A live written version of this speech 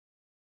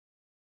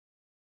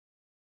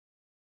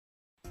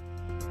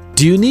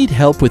Do you need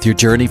help with your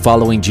journey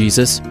following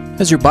Jesus?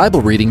 Has your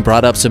Bible reading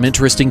brought up some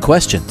interesting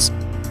questions?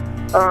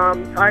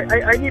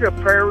 I need a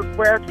prayer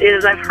request.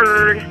 I've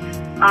heard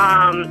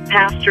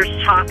pastors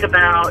talk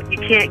about you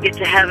can't get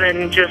to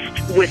heaven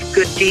just with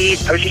good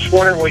deeds. I was just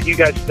wondering what you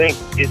guys think.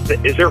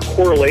 Is there a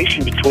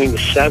correlation between the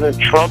seventh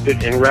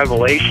trumpet in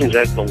Revelations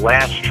as the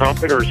last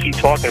trumpet, or is he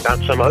talking about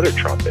some other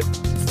trumpet?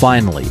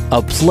 Finally,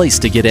 a place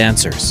to get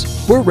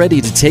answers. We're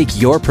ready to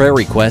take your prayer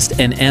request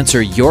and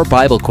answer your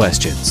Bible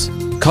questions.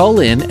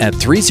 Call in at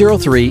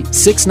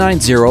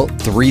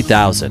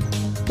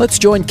 303-690-3000. Let's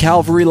join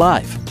Calvary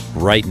Live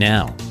right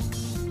now.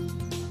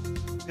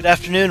 Good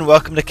afternoon.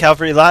 Welcome to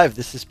Calvary Live.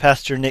 This is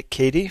Pastor Nick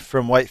Cady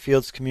from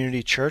Whitefields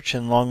Community Church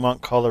in Longmont,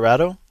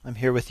 Colorado. I'm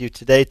here with you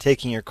today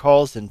taking your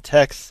calls and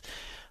texts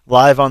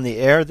live on the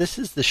air. This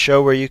is the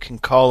show where you can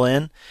call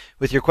in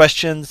with your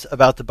questions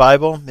about the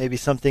Bible. Maybe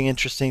something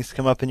interesting has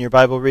come up in your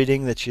Bible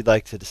reading that you'd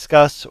like to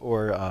discuss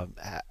or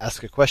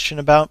ask a question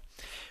about.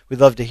 We'd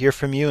love to hear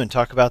from you and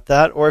talk about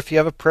that. Or if you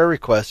have a prayer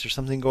request or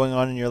something going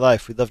on in your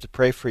life, we'd love to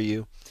pray for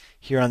you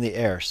here on the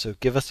air. So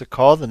give us a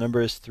call. The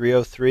number is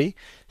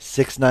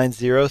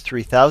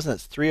 303-690-3000.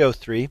 That's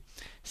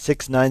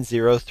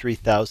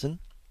 303-690-3000.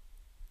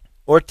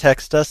 Or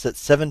text us at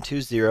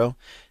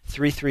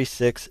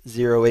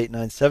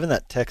 720-336-0897.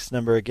 That text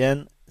number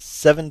again,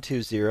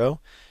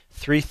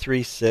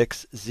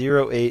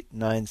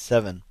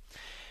 720-336-0897.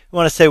 We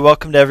want to say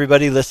welcome to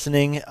everybody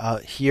listening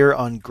here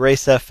on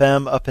Grace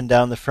FM up and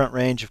down the Front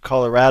Range of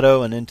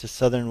Colorado and into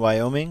southern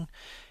Wyoming.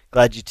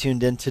 Glad you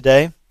tuned in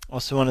today.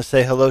 Also want to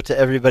say hello to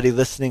everybody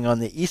listening on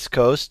the East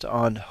Coast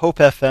on Hope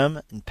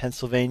FM in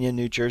Pennsylvania,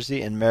 New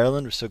Jersey, and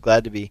Maryland. We're so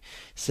glad to be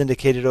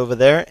syndicated over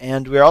there.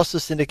 And we're also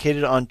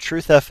syndicated on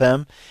Truth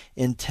FM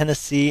in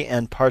Tennessee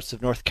and parts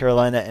of North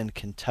Carolina and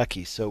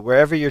Kentucky. So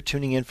wherever you're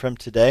tuning in from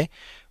today,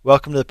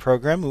 welcome to the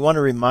program. We want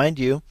to remind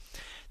you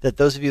that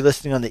those of you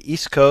listening on the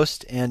East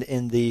Coast and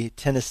in the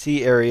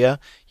Tennessee area,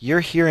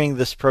 you're hearing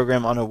this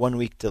program on a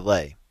 1-week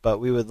delay. But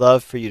we would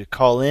love for you to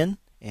call in,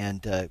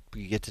 and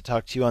we get to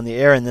talk to you on the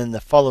air, and then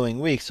the following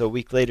week, so a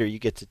week later, you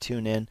get to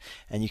tune in,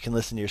 and you can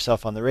listen to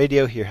yourself on the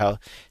radio, hear how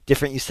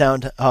different you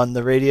sound on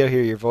the radio,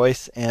 hear your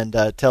voice, and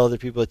tell other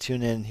people to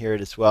tune in and hear it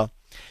as well.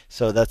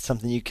 So that's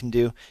something you can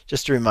do.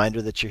 Just a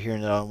reminder that you're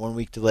hearing it on a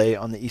 1-week delay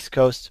on the East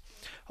Coast.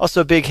 Also,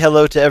 a big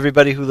hello to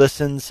everybody who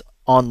listens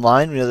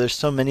online. We know there's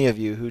so many of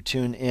you who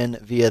tune in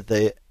via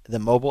the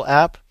mobile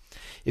app.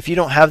 If you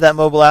don't have that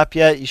mobile app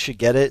yet, you should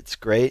get it. It's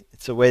great.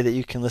 It's a way that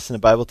you can listen to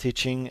Bible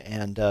teaching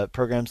and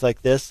programs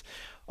like this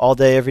all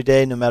day, every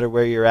day, no matter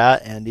where you're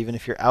at. And even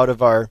if you're out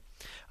of our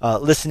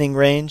listening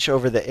range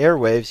over the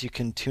airwaves, you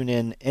can tune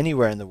in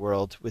anywhere in the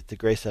world with the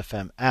Grace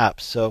FM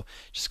app. So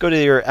just go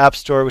to your app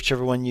store,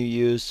 whichever one you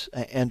use,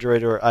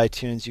 Android or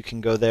iTunes. You can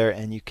go there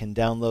and you can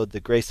download the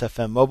Grace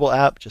FM mobile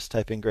app. Just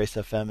type in Grace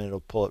FM and it'll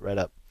pull it right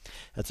up.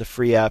 That's a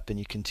free app, and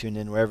you can tune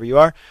in wherever you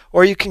are.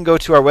 Or you can go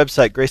to our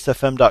website,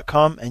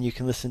 gracefm.com, and you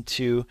can listen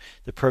to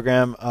the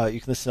program.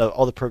 You can listen to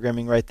all the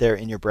programming right there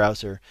in your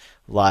browser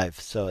live.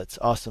 So it's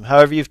awesome.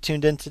 However you've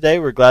tuned in today,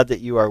 we're glad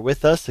that you are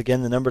with us.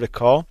 Again, the number to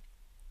call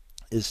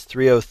is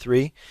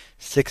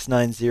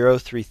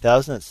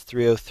 303-690-3000. That's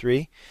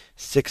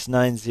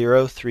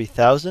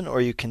 303-690-3000. Or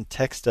you can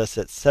text us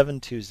at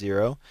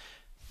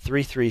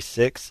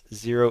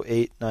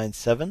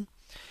 720-336-0897.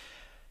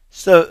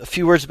 So a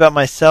few words about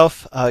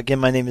myself. Again,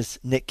 my name is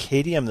Nick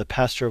Cady. I'm the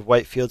pastor of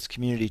Whitefields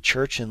Community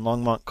Church in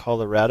Longmont,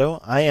 Colorado.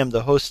 I am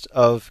the host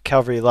of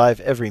Calvary Live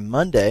every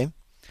Monday,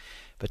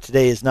 but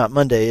today is not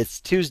Monday,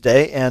 it's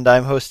Tuesday, and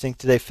I'm hosting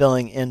today,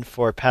 filling in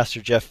for Pastor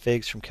Jeff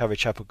Figs from Calvary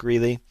Chapel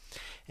Greeley,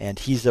 and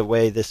he's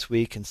away this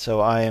week, and so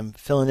I am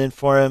filling in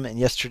for him, and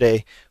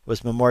yesterday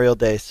was Memorial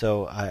Day,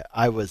 so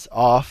I was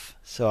off,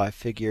 so I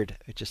figured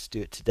I'd just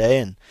do it today,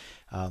 and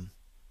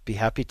be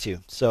happy to.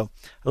 So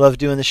I love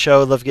doing the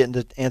show. I love getting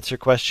to answer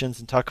questions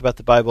and talk about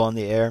the Bible on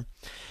the air.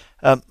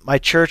 My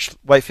church,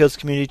 Whitefields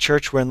Community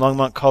Church, we're in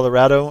Longmont,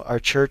 Colorado. Our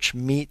church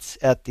meets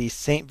at the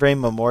St.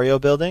 Vrain Memorial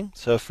Building.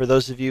 So for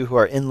those of you who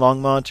are in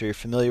Longmont or you're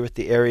familiar with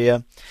the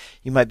area,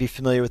 you might be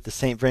familiar with the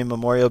St. Vrain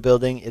Memorial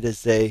Building. It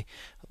is a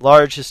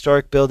large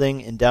historic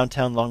building in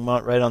downtown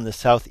Longmont, right on the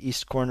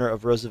southeast corner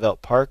of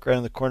Roosevelt Park, right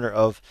on the corner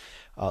of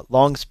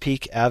Longs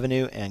Peak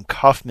Avenue and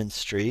Kaufman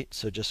Street,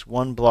 so just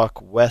one block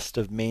west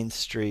of Main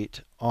Street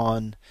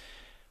on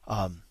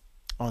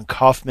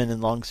Kaufman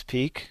and Longs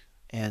Peak.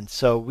 And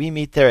so we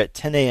meet there at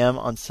 10 a.m.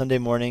 on Sunday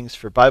mornings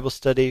for Bible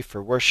study,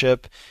 for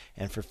worship,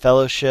 and for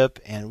fellowship.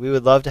 And we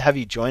would love to have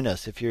you join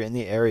us if you're in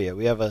the area.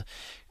 We have a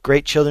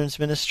great children's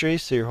ministry,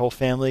 so your whole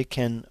family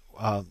can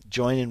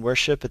join in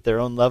worship at their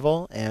own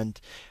level. And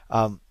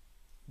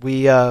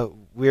we are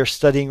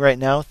studying right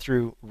now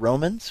through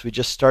Romans. We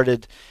just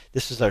started,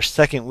 this was our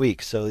second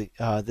week, so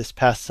this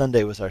past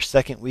Sunday was our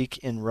second week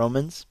in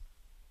Romans.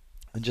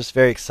 I'm just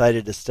very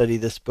excited to study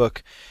this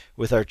book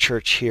with our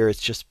church here.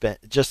 It's just been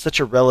such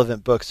a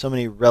relevant book, so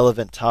many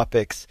relevant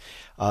topics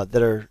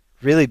that are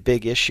really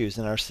big issues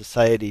in our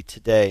society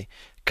today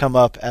come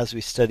up as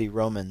we study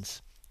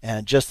Romans.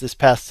 And just this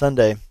past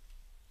Sunday,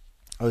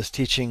 I was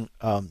teaching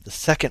the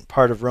second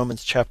part of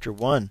Romans chapter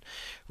 1,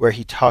 where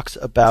he talks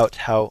about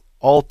how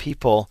all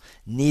people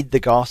need the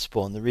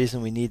gospel. And the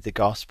reason we need the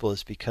gospel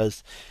is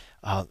because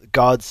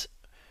God's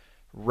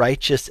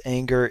righteous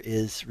anger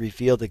is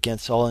revealed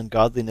against all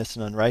ungodliness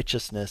and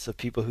unrighteousness of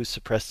people who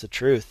suppress the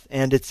truth.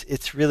 And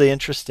it's really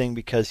interesting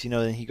because,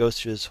 then he goes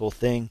through this whole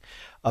thing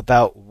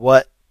about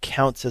what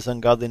counts as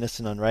ungodliness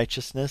and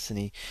unrighteousness, and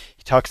he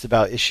talks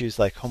about issues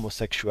like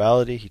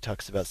homosexuality. He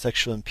talks about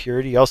sexual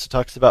impurity. He also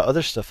talks about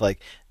other stuff like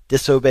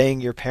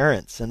disobeying your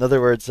parents. In other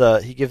words,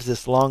 he gives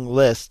this long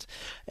list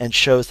and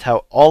shows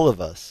how all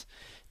of us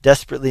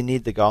desperately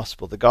need the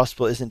gospel. The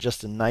gospel isn't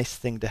just a nice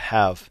thing to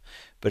have,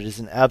 but it is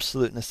an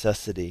absolute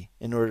necessity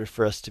in order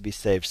for us to be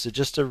saved. So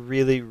just a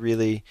really,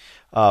 really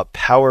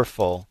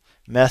powerful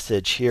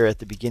message here at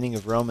the beginning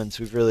of Romans.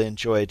 We've really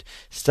enjoyed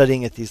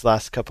studying it these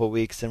last couple of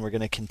weeks, and we're going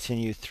to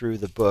continue through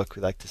the book.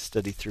 We like to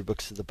study through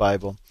books of the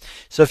Bible.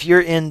 So if you're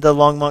in the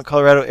Longmont,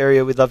 Colorado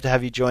area, we'd love to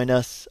have you join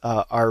us.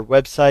 Our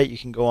website, you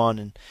can go on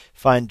and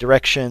find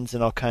directions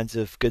and all kinds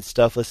of good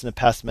stuff. Listen to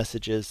past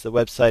messages. The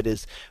website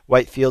is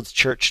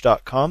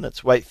whitefieldschurch.com.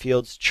 That's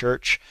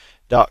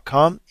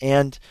whitefieldschurch.com.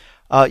 And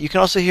you can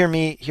also hear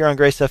me here on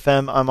Grace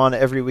FM. I'm on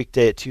every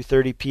weekday at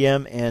 2:30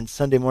 p.m. and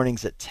Sunday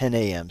mornings at 10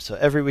 a.m. So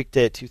every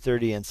weekday at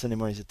 2:30 and Sunday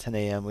mornings at 10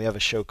 a.m. we have a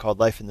show called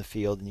Life in the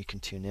Field, and you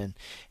can tune in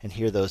and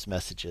hear those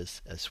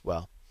messages as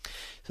well. So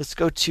let's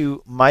go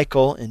to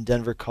Michael in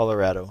Denver,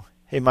 Colorado.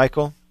 Hey,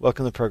 Michael,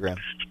 welcome to the program.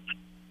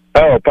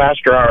 Oh,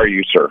 Pastor, how are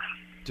you, sir?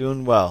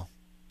 Doing well.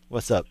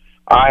 What's up?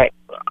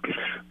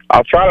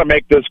 I'll try to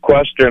make this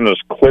question as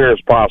clear as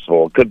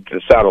possible. It could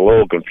sound a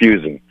little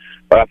confusing,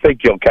 but I think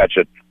you'll catch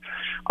it.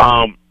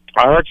 I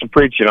heard some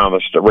preaching on the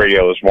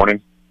radio this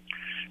morning,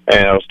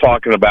 and I was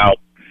talking about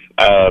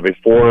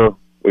before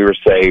we were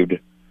saved,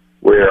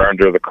 we were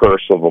under the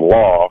curse of the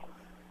law,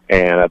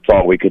 and that's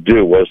all we could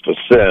do was to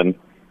sin.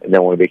 And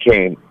then when we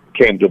came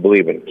to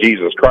believe in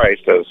Jesus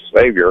Christ as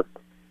Savior,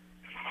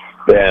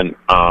 then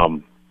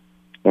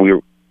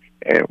we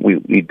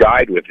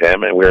died with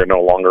Him, and we are no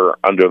longer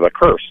under the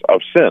curse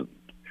of sin.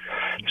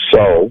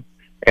 So,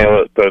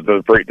 and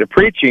the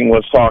preaching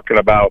was talking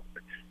about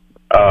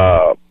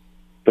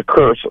the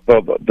curse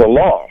of the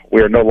law.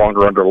 We are no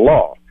longer under the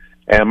law.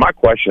 And my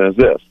question is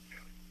this: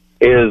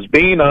 is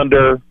being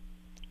under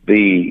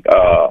the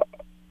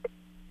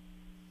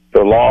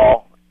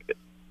law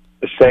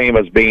the same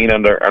as being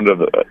under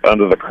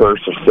the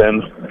curse of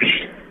sin?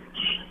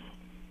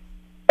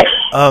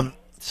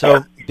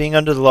 So being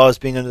under the law is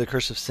being under the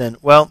curse of sin.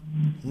 Well,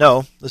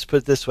 no. Let's put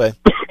it this way: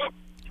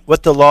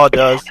 what the law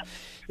does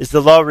is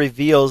the law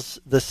reveals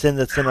the sin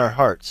that's in our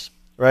hearts.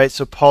 Right?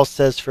 So Paul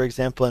says, for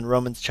example, in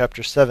Romans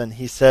chapter 7,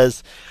 he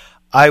says,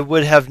 I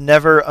would have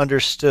never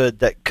understood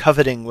that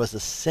coveting was a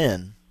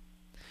sin.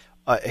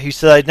 He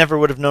said, I never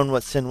would have known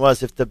what sin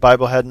was if the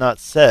Bible had not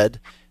said,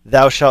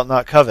 thou shalt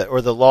not covet,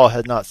 or the law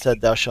had not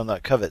said, thou shalt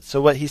not covet. So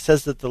what he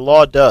says that the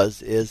law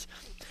does is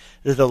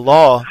that the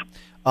law,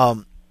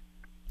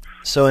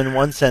 so in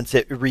one sense,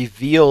 it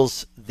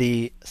reveals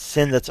the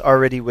sin that's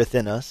already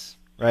within us.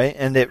 Right,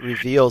 and it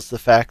reveals the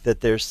fact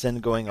that there's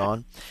sin going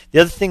on. The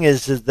other thing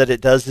is that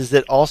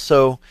it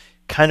also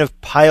kind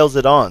of piles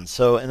it on.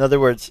 So in other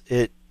words,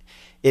 it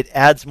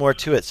adds more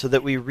to it, so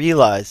that we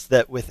realize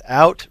that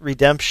without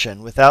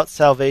redemption, without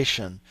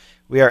salvation,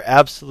 we are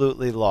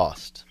absolutely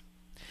lost.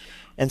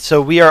 And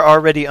so we are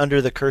already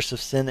under the curse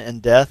of sin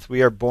and death.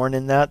 We are born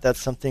in that.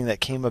 That's something that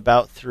came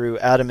about through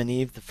Adam and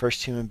Eve, the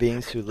first human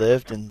beings who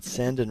lived and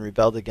sinned and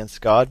rebelled against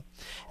God.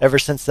 Ever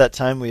since that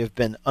time, we have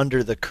been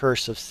under the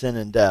curse of sin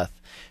and death.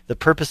 The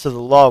purpose of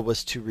the law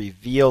was to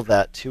reveal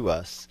that to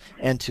us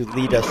and to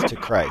lead us to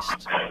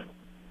Christ.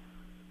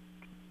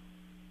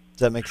 Does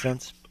that make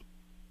sense?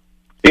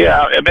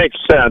 Yeah, it makes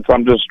sense. I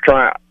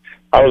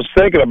was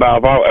thinking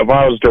about if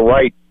I was to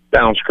write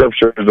down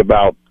scriptures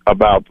about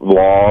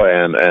law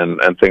and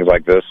things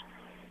like this,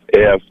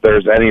 if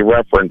there's any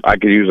reference, I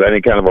could use any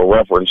kind of a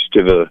reference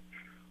to the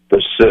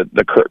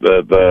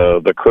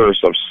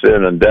curse of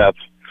sin and death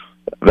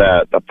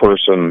that a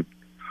person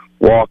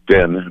walked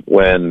in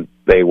when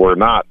they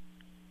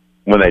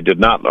did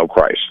not know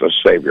Christ as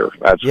Savior.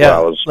 That's what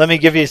I was let me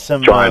give you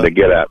some trying to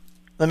get at.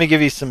 Let me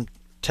give you some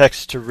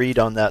text to read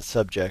on that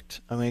subject.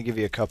 I'm going to give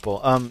you a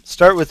couple.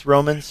 Start with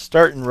Romans.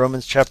 Start in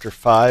Romans chapter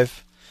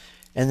 5,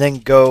 and then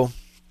go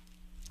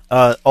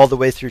all the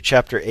way through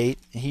chapter 8.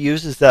 He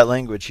uses that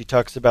language. He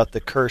talks about the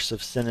curse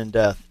of sin and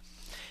death,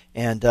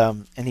 and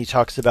he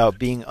talks about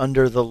being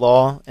under the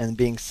law and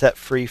being set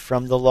free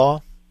from the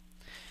law.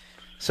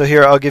 So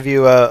here, I'll give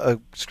you a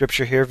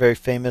scripture here, very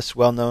famous,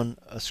 well-known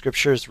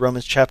scripture. Is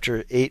Romans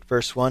chapter 8,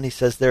 verse 1. He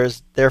says, there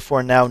is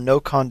therefore now no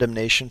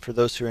condemnation for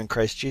those who are in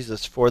Christ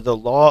Jesus, for the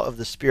law of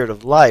the Spirit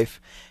of life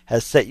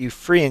has set you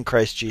free in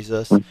Christ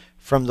Jesus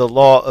from the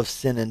law of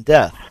sin and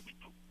death.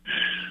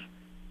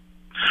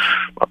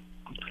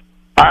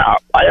 I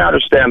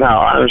understand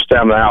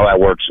how that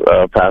works,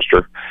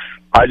 Pastor.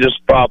 I just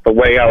thought the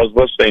way I was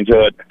listening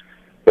to it,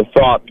 the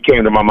thought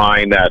came to my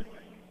mind that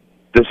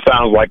this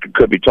sounds like it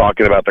could be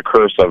talking about the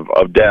curse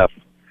of death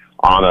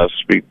on us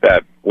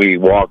that we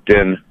walked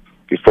in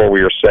before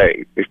we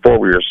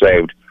were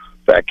saved,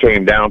 that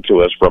came down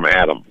to us from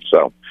Adam.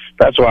 So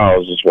that's why I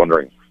was just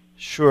wondering.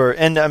 Sure.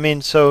 And I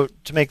mean, so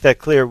to make that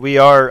clear, we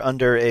are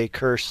under a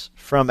curse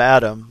from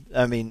Adam.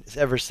 I mean,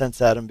 ever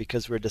since Adam,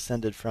 because we're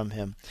descended from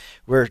him.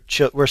 We're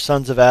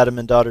sons of Adam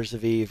and daughters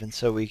of Eve, and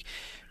so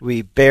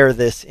we bear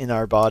this in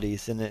our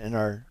bodies and in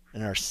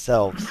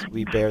ourselves.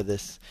 We bear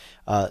this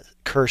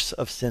curse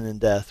of sin and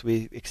death.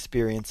 We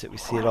experience it. We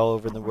see it all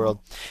over the world.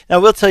 Now, I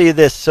will tell you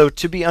this. So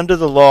to be under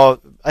the law,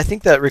 I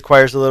think that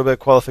requires a little bit of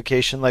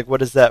qualification. Like, what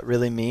does that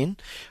really mean?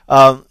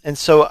 And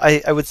so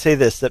I would say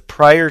this, that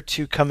prior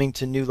to coming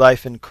to new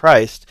life in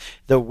Christ,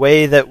 the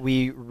way that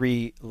we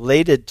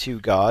related to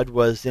God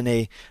was in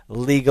a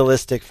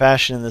legalistic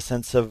fashion, in the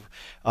sense of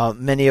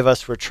many of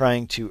us were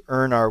trying to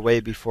earn our way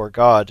before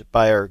God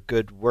by our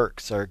good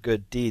works, our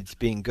good deeds,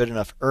 being good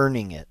enough,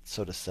 earning it,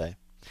 so to say.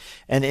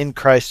 And in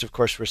Christ, of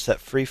course, we're set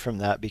free from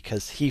that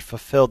because he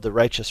fulfilled the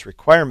righteous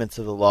requirements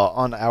of the law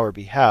on our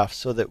behalf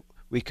so that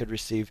we could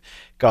receive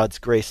God's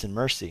grace and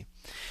mercy.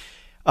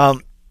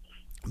 But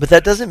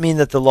that doesn't mean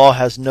that the law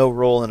has no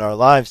role in our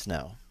lives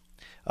now.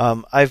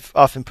 I've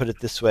often put it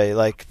this way,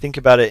 like, think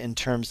about it in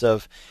terms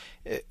of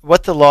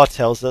what the law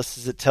tells us.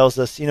 Is it tells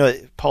us,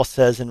 Paul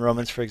says in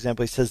Romans, for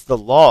example, he says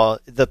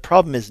the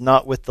problem is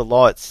not with the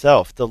law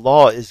itself. The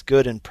law is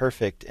good and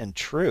perfect and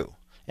true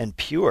and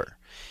pure.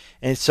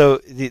 And so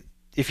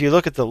if you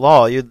look at the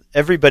law,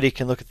 everybody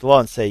can look at the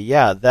law and say,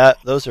 yeah,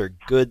 those are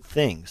good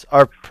things.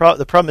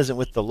 The problem isn't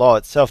with the law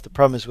itself. The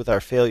problem is with our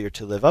failure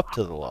to live up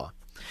to the law.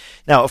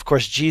 Now, of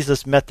course,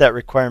 Jesus met that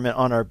requirement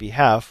on our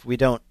behalf. We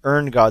don't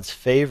earn God's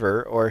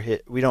favor, or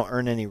we don't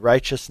earn any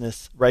righteous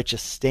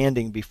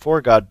standing before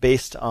God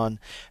based on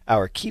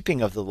our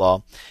keeping of the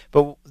law.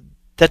 But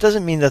that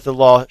doesn't mean that the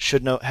law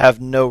should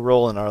have no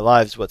role in our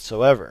lives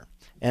whatsoever.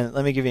 And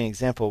let me give you an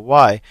example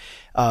why.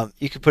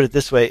 You could put it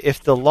this way.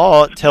 If the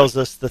law tells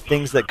us the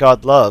things that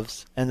God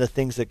loves and the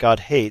things that God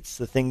hates,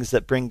 the things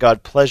that bring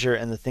God pleasure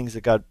and the things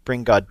that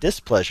bring God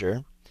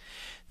displeasure,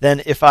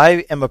 then if I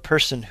am a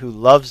person who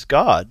loves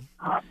God,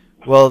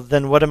 well,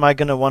 then what am I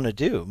going to want to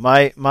do?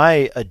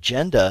 My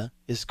agenda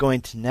is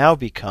going to now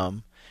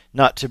become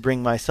not to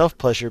bring myself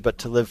pleasure, but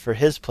to live for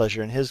his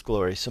pleasure and his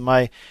glory. So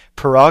my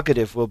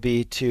prerogative will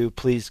be to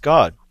please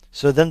God.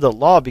 So then the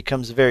law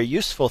becomes a very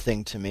useful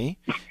thing to me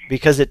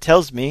because it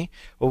tells me,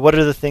 well, what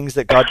are the things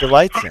that God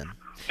delights in?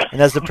 And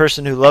as the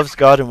person who loves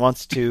God and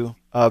wants to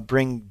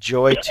bring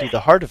joy to the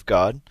heart of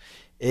God,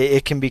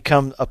 it can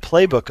become a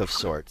playbook of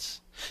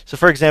sorts. So,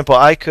 for example,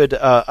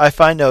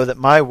 if I know that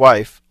my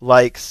wife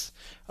likes,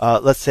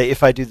 let's say,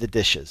 if I do the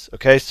dishes,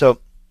 okay? So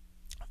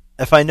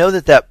if I know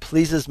that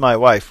pleases my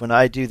wife when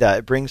I do that,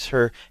 it brings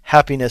her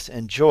happiness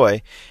and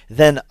joy,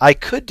 then I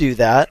could do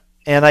that.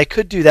 And I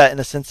could do that in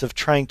a sense of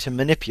trying to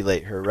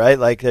manipulate her, right?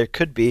 Like there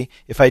could be,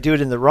 if I do it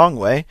in the wrong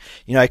way,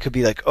 I could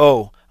be like,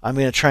 oh, I'm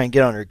going to try and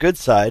get on her good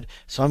side,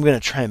 so I'm going to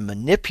try and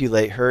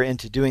manipulate her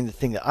into doing the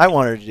thing that I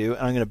want her to do,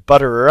 and I'm going to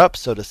butter her up,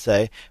 so to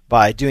say,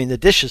 by doing the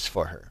dishes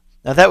for her.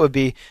 Now that would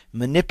be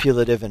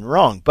manipulative and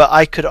wrong, but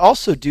I could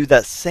also do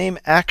that same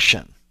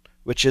action,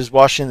 which is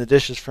washing the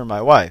dishes for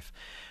my wife,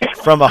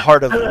 from a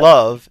heart of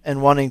love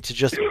and wanting to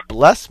just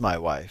bless my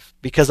wife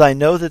because I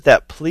know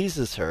that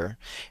pleases her.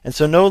 And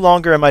so no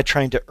longer am I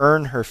trying to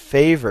earn her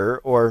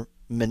favor or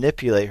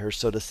manipulate her,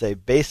 so to say,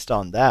 based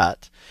on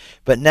that.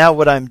 But now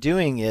what I'm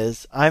doing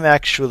is I'm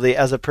actually,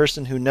 as a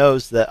person who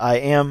knows that I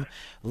am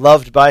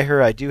loved by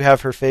her, I do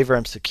have her favor,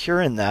 I'm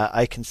secure in that,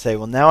 I can say,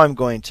 well, now I'm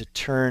going to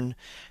turn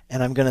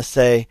and I'm going to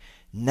say,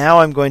 now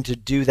I'm going to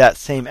do that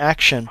same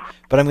action,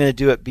 but I'm going to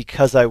do it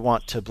because I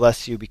want to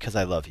bless you, because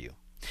I love you.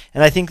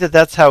 And I think that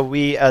that's how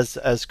we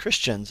as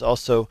Christians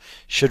also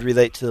should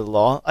relate to the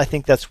law. I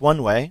think that's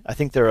one way. I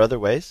think there are other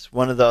ways.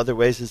 One of the other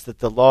ways is that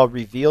the law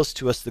reveals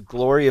to us the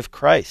glory of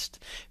Christ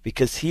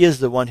because he is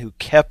the one who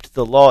kept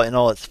the law in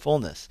all its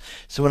fullness.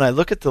 So when I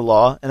look at the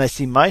law and I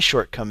see my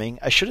shortcoming,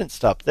 I shouldn't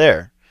stop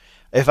there.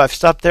 If I've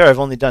stopped there, I've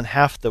only done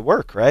half the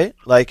work, right?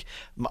 Like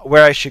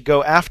where I should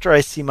go after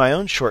I see my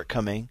own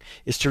shortcoming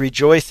is to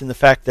rejoice in the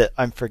fact that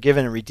I'm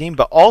forgiven and redeemed,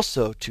 but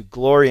also to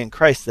glory in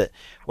Christ that,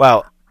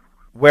 wow,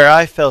 where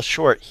I fell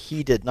short,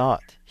 he did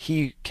not.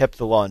 He kept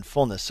the law in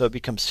fullness, so it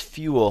becomes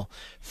fuel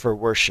for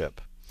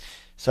worship.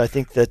 So I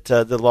think that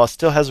the law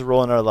still has a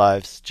role in our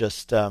lives,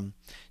 just a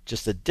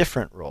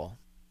different role,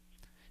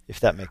 if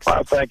that makes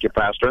sense. Thank you,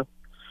 Pastor.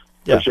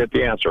 Appreciate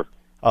the answer.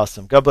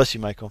 Awesome. God bless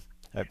you, Michael.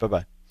 All right,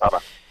 bye-bye.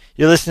 Bye-bye.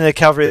 You're listening to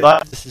Calvary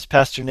Live. This is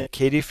Pastor Nick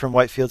Cady from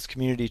Whitefields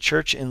Community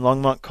Church in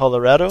Longmont,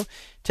 Colorado.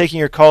 Taking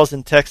your calls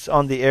and texts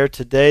on the air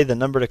today. The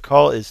number to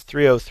call is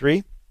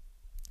 303-690-3000.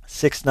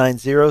 It's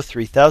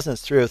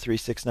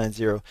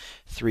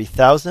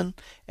 303-690-3000.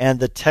 And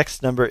the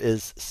text number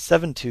is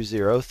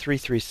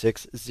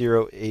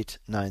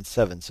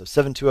 720-336-0897. So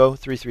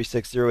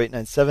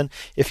 720-336-0897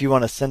 if you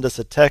want to send us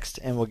a text,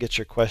 and we'll get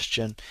your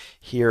question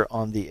here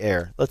on the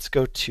air. Let's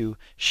go to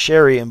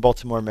Sherry in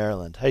Baltimore,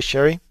 Maryland. Hi,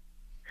 Sherry.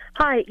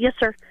 Hi. Yes,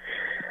 sir.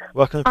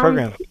 Welcome to the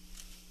program.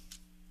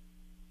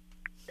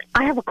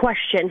 I have a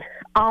question.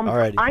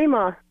 Alrighty. I'm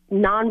a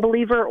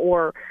non-believer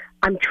or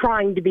I'm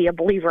trying to be a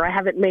believer. I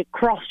haven't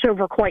crossed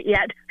over quite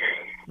yet.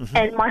 Mm-hmm.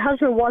 And my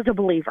husband was a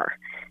believer.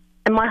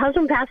 And my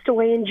husband passed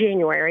away in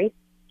January.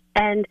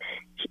 And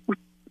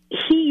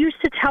he used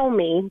to tell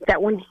me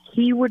that when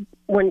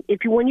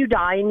you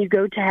die and you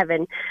go to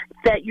heaven,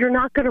 that you're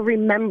not going to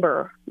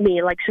remember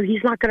me. Like, so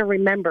he's not going to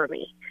remember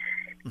me.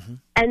 Mm-hmm.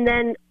 And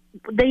then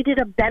they did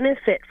a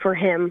benefit for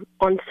him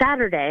on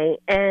Saturday,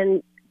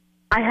 and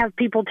I have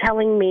people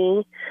telling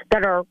me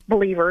that are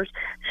believers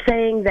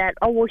saying that,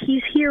 oh, well,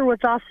 he's here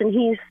with us and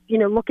he's,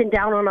 looking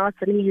down on us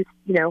and he's,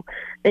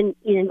 and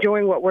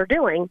enjoying what we're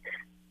doing.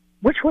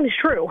 Which one is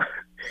true?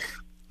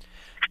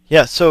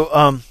 Yeah.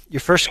 So, your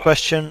first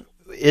question,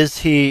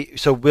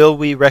 will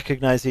we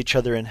recognize each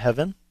other in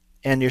heaven?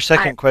 And your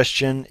second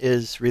question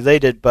is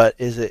related, but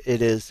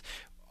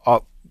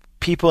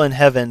people in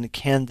heaven,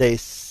 can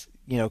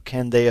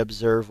they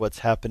observe what's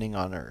happening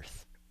on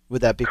earth?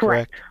 Would that be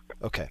correct?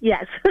 Okay.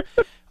 Yes.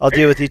 I'll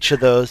deal with each of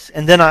those,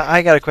 and then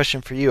I got a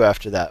question for you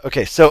after that.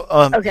 Okay. So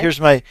here's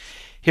my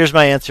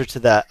answer to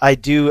that. I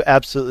do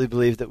absolutely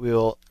believe that we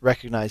will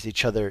recognize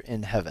each other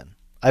in heaven.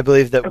 I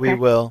believe that we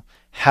will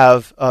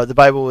have. The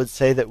Bible would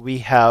say that we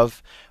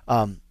have.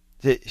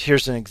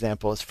 Here's an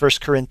example. It's 1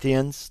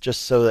 Corinthians,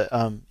 just so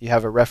that you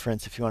have a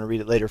reference if you want to read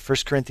it later. 1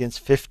 Corinthians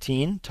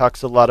 15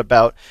 talks a lot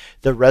about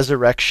the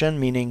resurrection,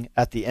 meaning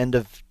at the end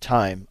of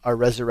time, our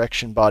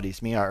resurrection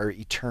bodies, meaning our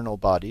eternal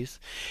bodies.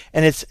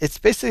 And it's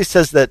basically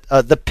says that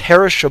the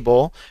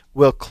perishable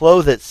will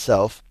clothe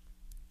itself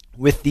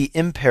with the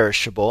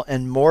imperishable,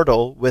 and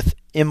mortal with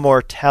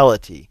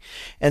immortality.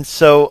 And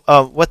so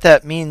what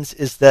that means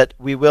is that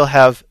we will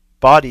have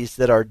bodies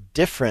that are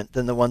different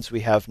than the ones we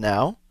have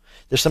now.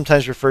 They're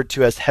sometimes referred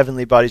to as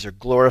heavenly bodies or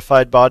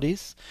glorified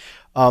bodies.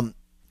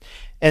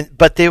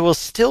 But they will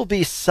still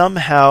be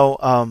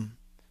somehow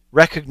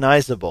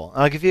recognizable.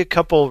 And I'll give you a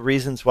couple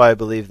reasons why I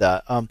believe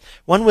that.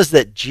 One was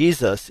that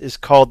Jesus is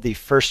called the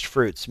first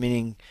fruits,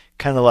 meaning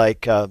kind of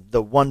like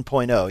the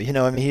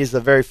 1.0. He's the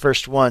very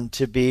first one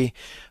to be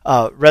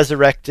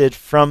resurrected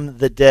from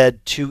the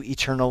dead to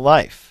eternal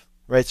life.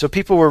 Right? So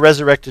people were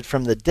resurrected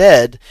from the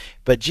dead,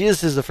 but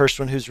Jesus is the first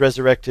one who's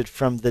resurrected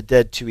from the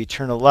dead to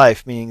eternal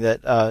life, meaning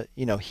that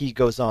he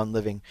goes on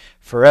living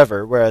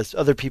forever, whereas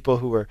other people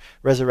who were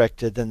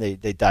resurrected, then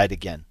they died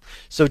again.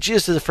 So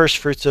Jesus is the first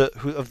fruits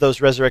of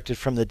those resurrected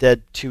from the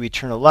dead to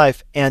eternal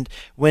life. And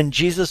when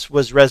Jesus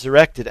was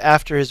resurrected,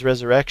 after his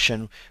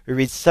resurrection, we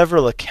read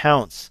several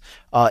accounts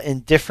in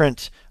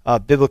different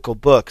biblical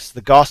books,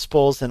 the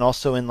Gospels, and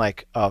also in 1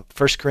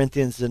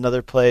 Corinthians is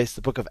another place,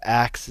 the book of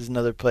Acts is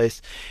another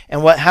place.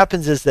 And what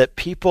happens is that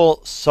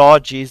people saw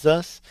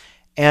Jesus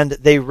and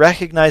they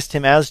recognized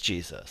him as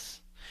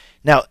Jesus.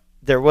 Now,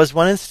 there was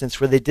one instance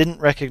where they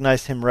didn't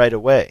recognize him right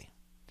away,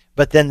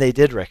 but then they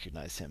did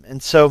recognize him.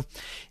 And so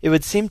it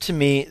would seem to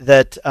me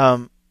that,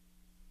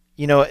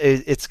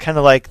 it's kind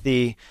of like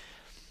the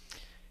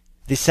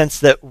sense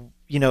that,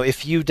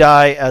 if you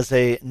die as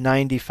a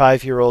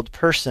 95-year-old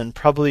person,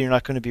 probably you're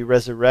not going to be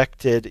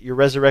resurrected. Your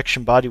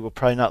resurrection body will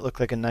probably not look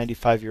like a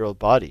 95-year-old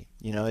body.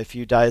 If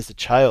you die as a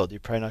child,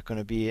 you're probably not going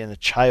to be in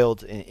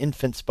an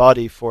infant's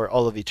body for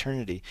all of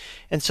eternity.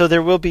 And so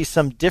there will be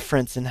some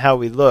difference in how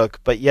we look,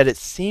 but yet it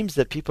seems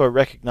that people are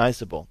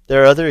recognizable.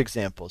 There are other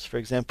examples. For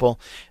example,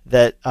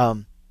 that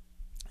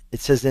it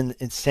says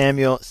in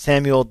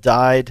Samuel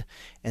died,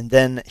 and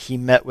then he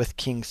met with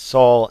King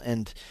Saul,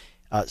 and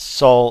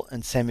Saul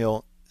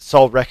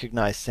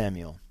recognized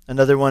Samuel.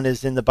 Another one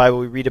is in the Bible.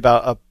 We read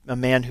about a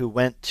man who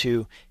went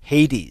to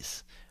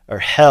Hades, or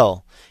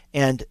hell,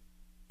 and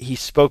he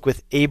spoke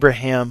with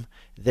Abraham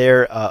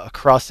there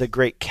across a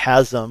great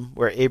chasm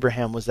where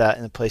Abraham was at,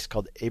 in a place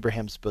called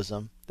Abraham's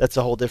bosom. That's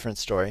a whole different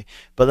story.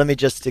 But let me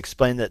just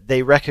explain that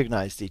they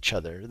recognized each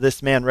other.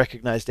 This man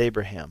recognized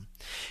Abraham.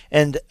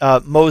 And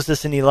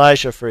Moses and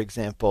Elijah, for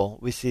example,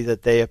 we see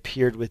that they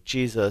appeared with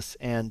Jesus,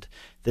 and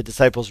the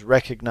disciples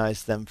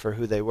recognized them for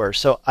who they were.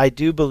 So I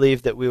do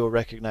believe that we will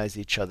recognize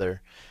each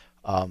other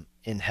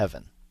in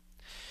heaven.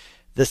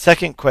 The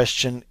second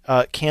question,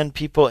 can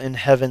people in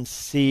heaven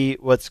see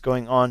what's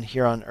going on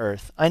here on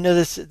earth? I know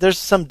there's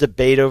some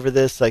debate over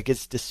this, like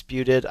it's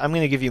disputed. I'm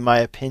going to give you my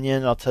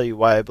opinion. I'll tell you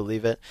why I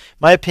believe it.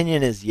 My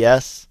opinion is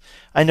yes.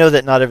 I know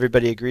that not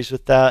everybody agrees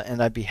with that,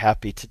 and I'd be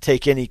happy to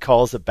take any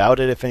calls about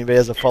it if anybody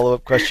has a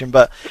follow-up question.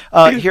 But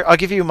here, I'll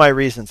give you my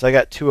reasons. I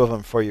got two of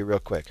them for you real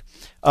quick.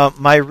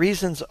 My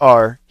reasons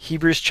are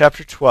Hebrews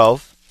chapter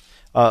 12,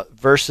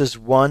 verses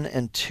 1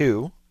 and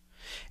 2.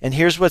 And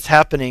here's what's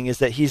happening is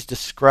that he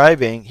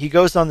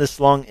goes on this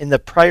long, in the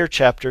prior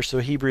chapter, so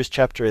Hebrews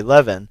chapter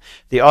 11,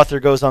 the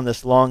author goes on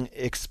this long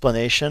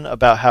explanation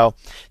about how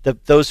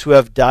those who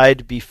have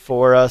died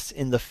before us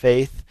in the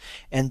faith,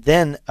 and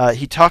then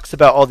he talks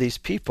about all these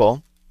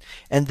people,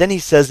 and then he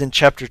says in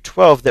chapter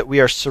 12 that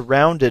we are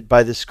surrounded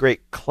by this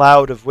great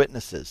cloud of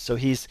witnesses. So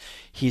he's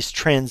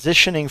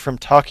transitioning from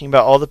talking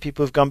about all the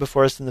people who've gone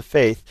before us in the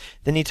faith.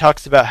 Then he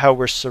talks about how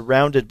we're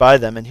surrounded by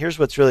them. And here's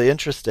what's really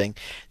interesting,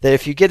 that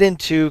if you get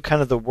into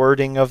kind of the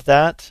wording of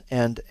that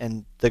and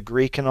the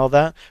Greek and all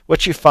that,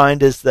 what you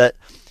find is that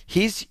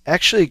he's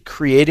actually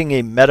creating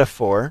a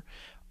metaphor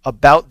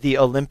about the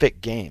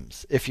Olympic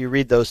Games. If you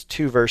read those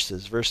two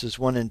verses, verses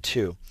 1 and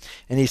 2,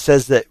 and he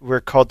says that we're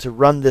called to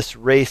run this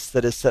race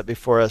that is set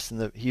before us,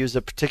 and he used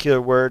a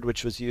particular word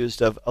which was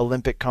used of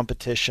Olympic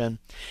competition,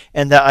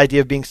 and that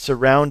idea of being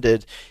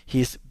surrounded.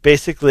 He's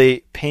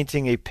basically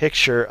painting a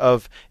picture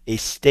of a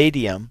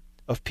stadium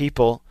of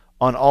people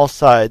on all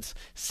sides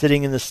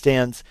sitting in the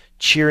stands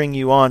cheering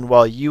you on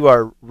while you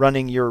are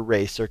running your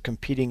race or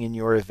competing in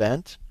your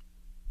event.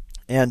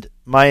 And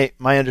my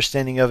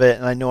understanding of it,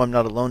 and I know I'm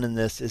not alone in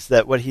this, is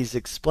that what he's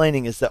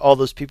explaining is that all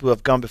those people who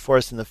have gone before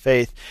us in the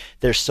faith,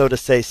 they're, so to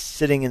say,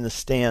 sitting in the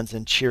stands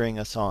and cheering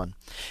us on.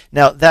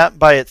 Now, that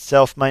by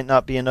itself might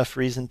not be enough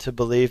reason to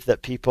believe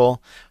that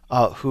people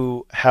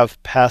who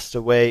have passed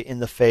away in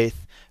the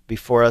faith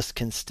before us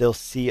can still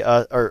see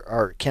us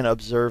or can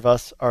observe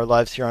us, our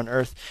lives here on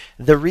earth.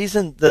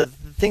 The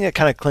thing that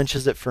kind of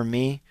clinches it for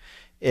me,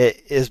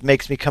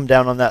 makes me come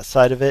down on that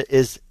side of it,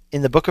 is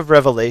in the book of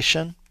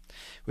Revelation.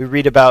 We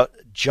read about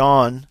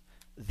John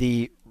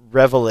the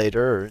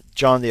Revelator, or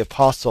John the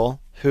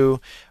Apostle, who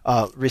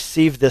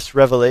received this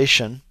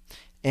revelation.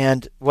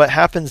 And what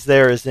happens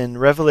there is in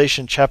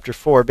Revelation chapter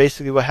 4,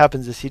 basically what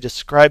happens is he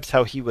describes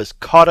how he was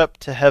caught up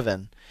to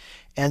heaven,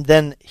 and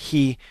then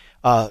he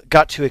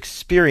got to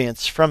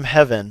experience from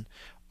heaven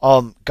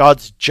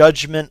God's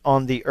judgment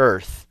on the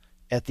earth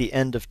at the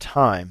end of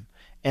time.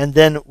 And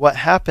then what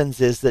happens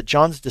is that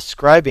John's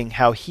describing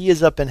how he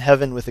is up in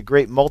heaven with a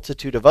great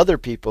multitude of other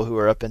people who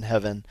are up in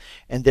heaven,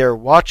 and they're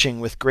watching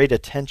with great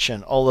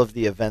attention all of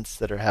the events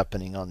that are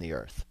happening on the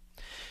earth.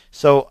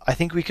 So I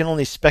think we can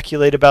only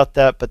speculate about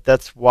that, but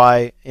that's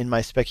why in my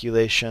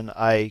speculation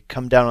I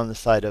come down on the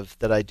side of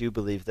that I do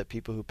believe that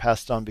people who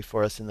passed on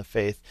before us in the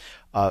faith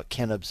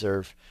can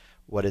observe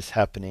what is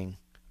happening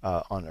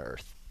on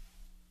earth.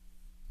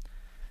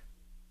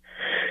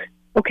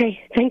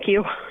 Okay, thank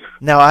you.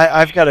 Now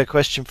I've got a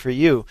question for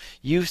you.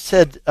 You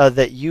said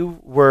that you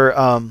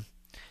were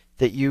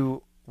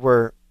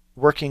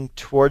working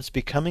towards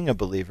becoming a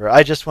believer.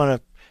 I just want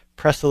to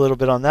press a little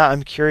bit on that.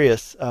 I'm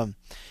curious.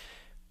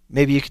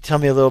 Maybe you could tell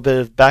me a little bit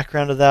of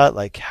background of that,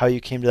 like how you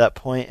came to that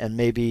point, and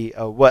maybe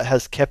what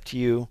has kept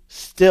you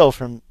still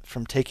from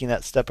taking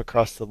that step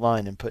across the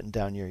line and putting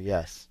down your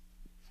yes.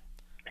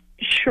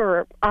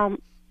 Sure.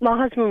 My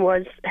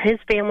husband his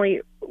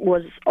family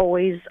was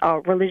always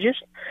religious,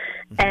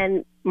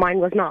 and mine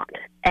was not.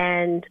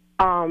 And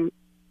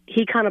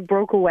he kind of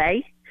broke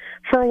away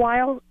for a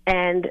while,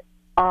 and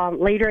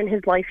later in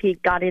his life he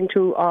got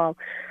into a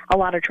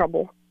lot of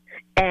trouble,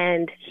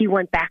 and he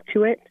went back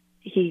to it.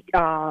 He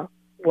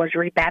was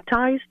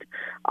rebaptized,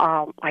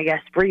 I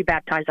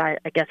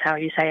guess how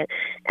you say it.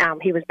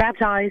 He was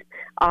baptized.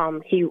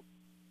 He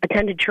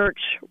attended church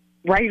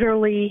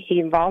regularly. He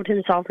involved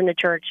himself in the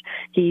church.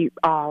 He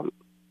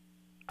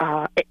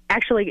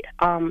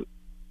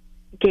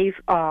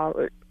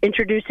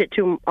introduced it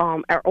to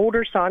our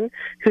older son,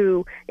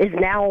 who is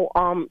now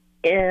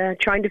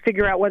trying to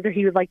figure out whether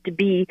he would like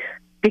to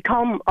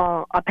become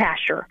a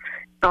pastor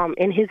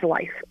in his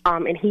life.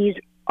 And he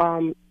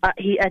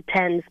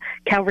attends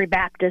Calvary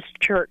Baptist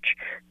Church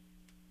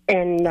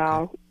in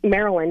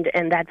Maryland,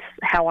 and that's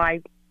how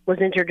I was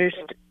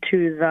introduced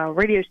to the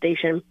radio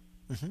station.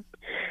 Mm-hmm.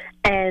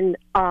 And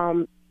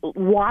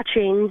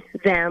watching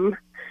them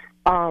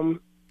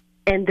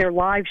and their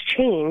lives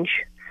change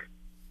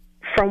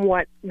from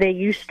what they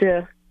used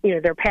to,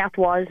 their path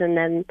was, and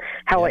then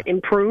how it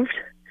improved,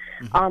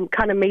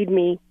 kind of made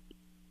me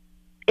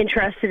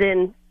interested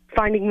in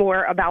finding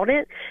more about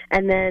it.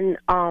 And then,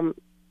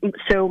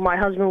 so my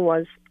husband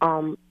was,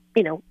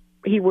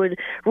 he would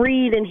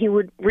read, and he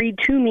would read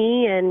to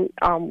me, and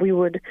I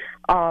would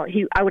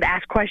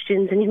ask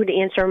questions, and he would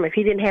answer them. If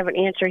he didn't have an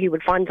answer, he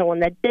would find someone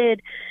that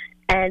did.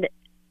 And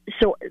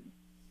so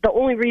the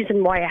only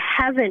reason why I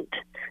haven't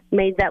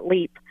made that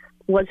leap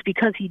was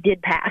because he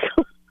did pass,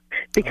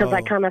 because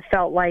I kind of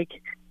felt like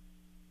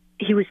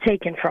he was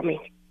taken from me.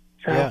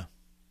 So. Yeah.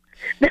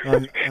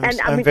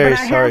 I'm very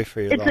sorry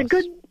for your loss. It's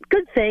a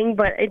good thing,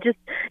 but it just,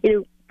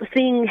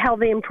 seeing how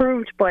they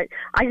improved, but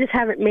I just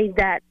haven't made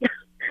that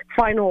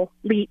final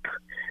leap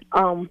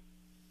to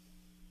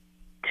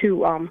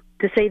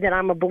say that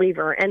I'm a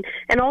believer, and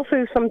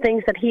also some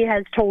things that he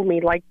has told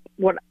me, like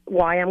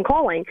why I'm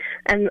calling.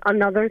 And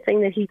another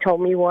thing that he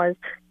told me was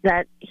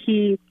that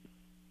he,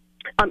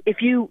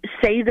 if you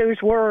say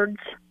those words,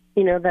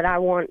 that I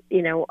want,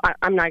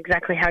 I'm not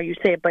exactly how you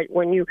say it, but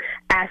when you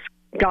ask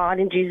God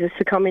and Jesus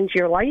to come into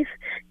your life,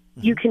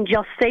 you can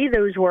just say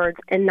those words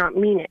and not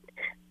mean it.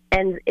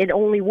 And it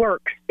only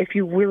works if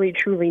you really,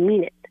 truly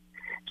mean it.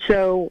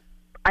 So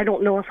I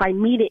don't know if I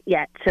mean it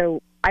yet.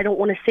 So I don't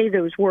want to say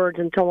those words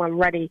until I'm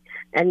ready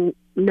and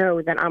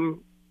know that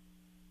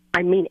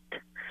I mean it.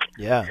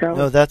 Yeah. So.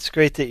 No, that's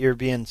great that you're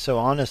being so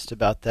honest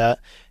about that.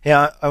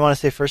 Yeah, I want to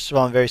say, first of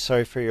all, I'm very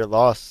sorry for your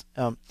loss.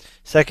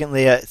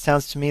 Secondly, it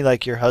sounds to me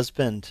like your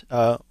husband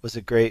was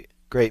a great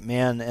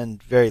man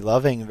and very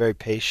loving and very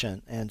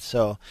patient. And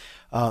so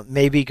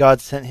maybe God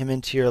sent him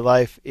into your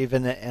life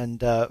even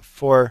and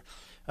for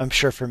I'm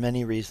sure for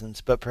many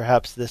reasons, but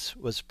perhaps this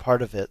was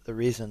part of it. The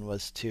reason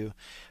was to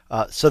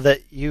so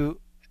that you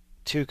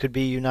two could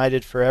be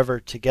united forever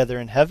together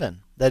in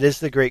heaven. That is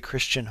the great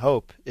Christian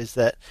hope, is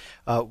that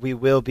we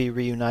will be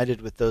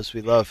reunited with those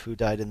we love who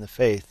died in the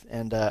faith.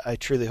 And I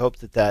truly hope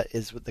that that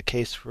is the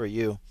case for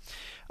you.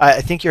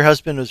 I think your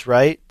husband was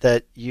right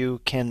that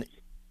you can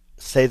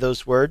say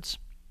those words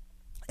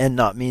and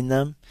not mean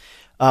them.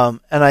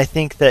 And I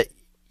think that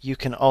you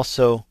can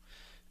also,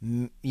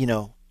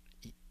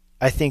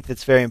 I think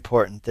that's very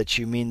important that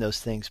you mean those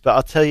things. But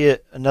I'll tell you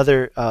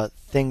another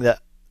thing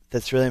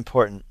that's really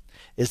important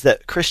is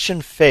that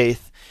Christian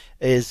faith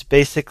is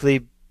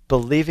basically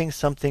believing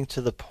something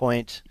to the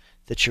point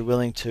that you're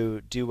willing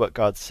to do what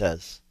God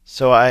says.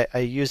 So I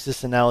used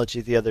this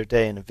analogy the other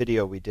day in a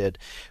video we did,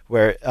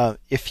 where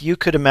if you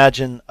could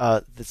imagine,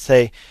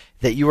 say,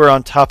 that you were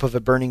on top of a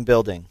burning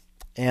building,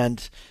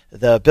 and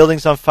the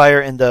building's on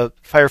fire, and the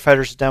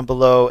firefighters are down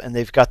below, and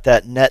they've got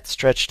that net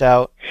stretched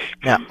out.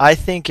 Now, I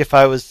think if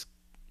I was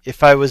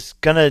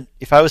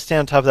standing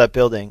on top of that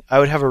building, I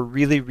would have a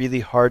really,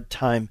 really hard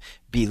time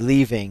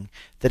believing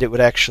that it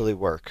would actually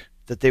work,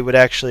 that they would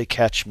actually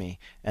catch me,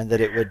 and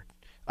that it would.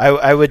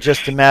 I would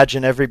just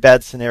imagine every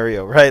bad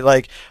scenario, right?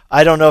 Like,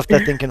 I don't know if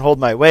that thing can hold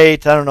my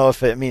weight. I don't know if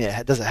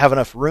does it have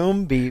enough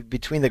room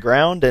between the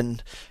ground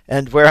and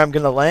where I'm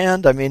going to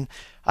land? I mean,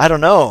 I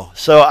don't know.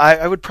 So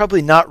I would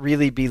probably not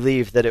really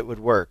believe that it would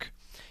work.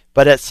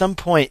 But at some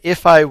point,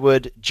 if I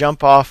would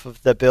jump off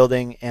of the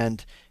building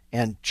and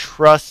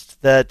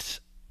trust that,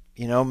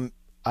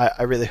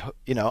 I really,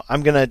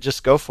 I'm going to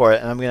just go for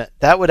it, and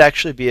that would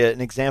actually be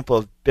an example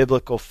of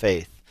biblical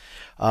faith.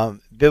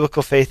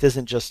 Biblical faith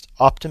isn't just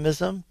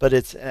optimism, but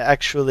it's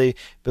actually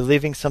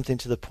believing something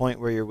to the point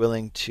where you're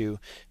willing to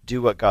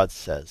do what God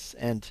says.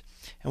 And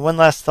one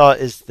last thought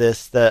is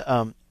this,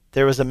 that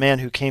there was a man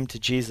who came to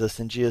Jesus,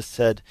 and Jesus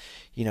said,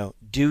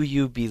 do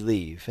you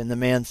believe? And the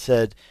man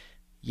said,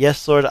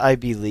 yes, Lord, I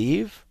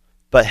believe,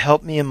 but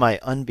help me in my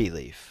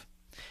unbelief.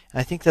 And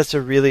I think that's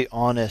a really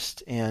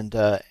honest and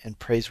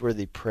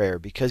praiseworthy prayer,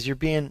 because you're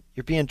being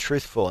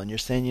truthful, and you're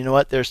saying, you know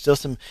what, there's still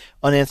some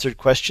unanswered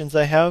questions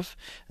I have.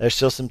 There's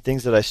still some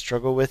things that I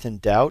struggle with and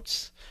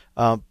doubts,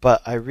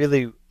 but I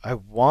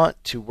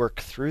want to work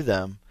through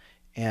them,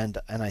 and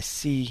I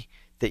see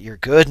that you're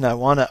good, and I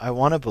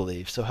want to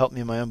believe. So help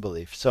me in my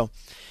unbelief. So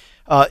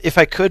if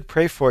I could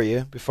pray for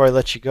you before I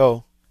let you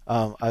go,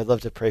 I'd love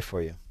to pray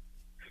for you.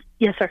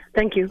 Yes, sir.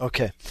 Thank you.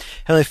 Okay.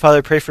 Heavenly Father,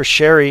 I pray for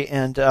Sherry,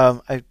 and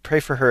I pray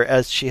for her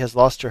as she has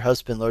lost her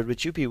husband. Lord,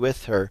 would you be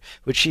with her?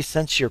 Would she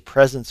sense your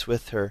presence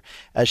with her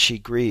as she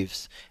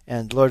grieves?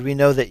 And Lord, we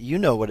know that you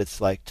know what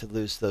it's like to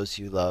lose those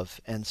you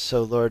love. And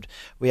so, Lord,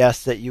 we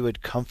ask that you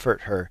would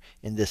comfort her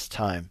in this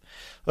time.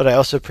 Lord, I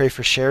also pray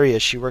for Sherry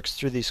as she works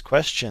through these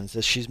questions,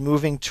 as she's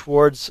moving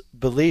towards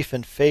belief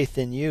and faith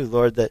in you,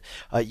 Lord, that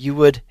you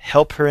would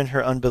help her in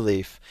her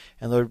unbelief.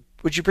 And Lord,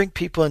 would you bring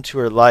people into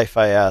her life,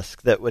 I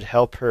ask, that would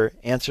help her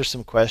answer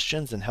some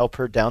questions and help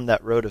her down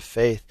that road of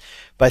faith.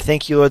 But I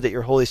thank you, Lord, that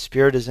your Holy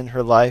Spirit is in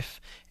her life,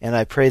 and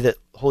I pray that,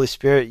 Holy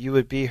Spirit, you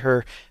would be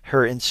her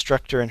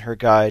instructor and her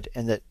guide,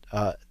 and that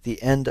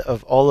the end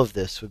of all of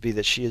this would be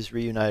that she is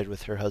reunited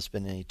with her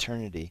husband in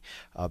eternity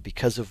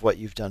because of what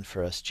you've done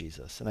for us,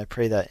 Jesus. And I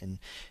pray that in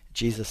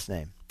Jesus'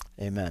 name.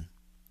 Amen.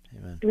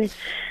 Amen.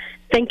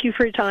 Thank you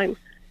for your time.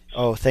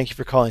 Oh, thank you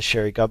for calling,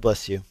 Sherry. God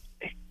bless you.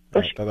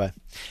 Right, bye-bye.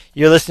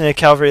 You're listening to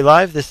Calvary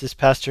Live. This is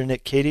Pastor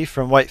Nick Cady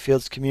from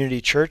Whitefields Community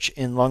Church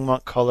in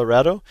Longmont,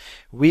 Colorado.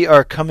 We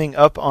are coming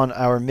up on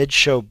our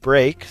mid-show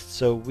break,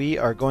 so we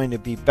are going to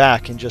be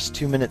back in just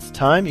 2 minutes'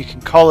 time. You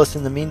can call us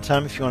in the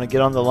meantime if you want to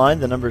get on the line.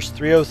 The number is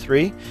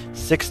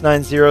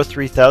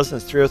 303-690-3000.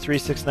 It's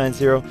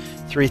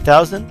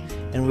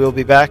 303-690-3000, and we'll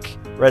be back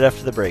right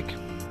after the break.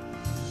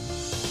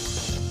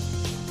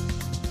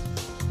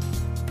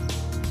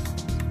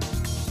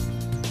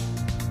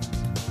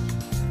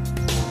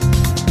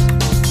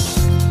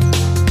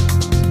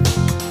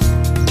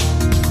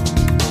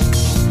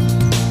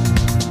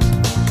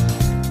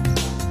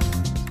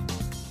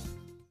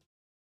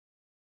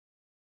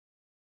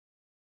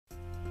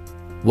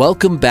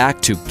 Welcome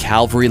back to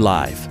Calvary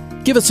Live.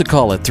 Give us a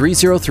call at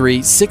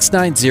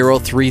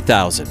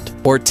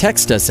 303-690-3000 or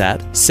text us at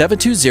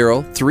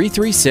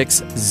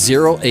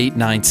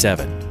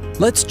 720-336-0897.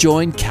 Let's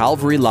join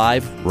Calvary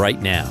Live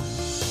right now.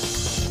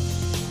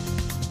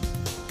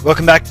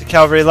 Welcome back to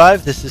Calvary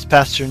Live. This is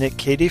Pastor Nick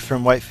Cady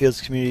from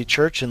Whitefields Community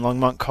Church in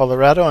Longmont,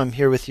 Colorado. I'm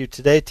here with you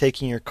today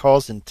taking your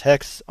calls and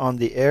texts on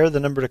the air. The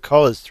number to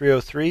call is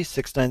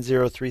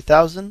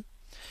 303-690-3000.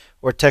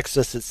 Or text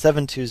us at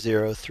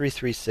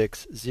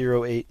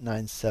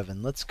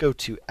 720-336-0897. Let's go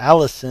to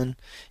Allison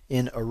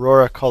in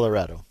Aurora,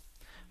 Colorado.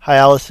 Hi,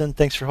 Allison.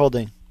 Thanks for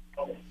holding.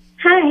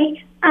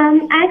 Hi.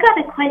 I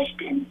got a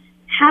question.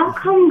 How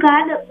come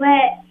God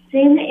let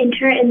sin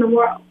enter in the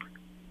world?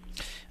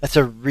 That's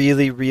a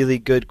really, really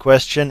good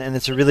question, and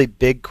it's a really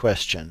big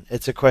question.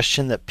 It's a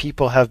question that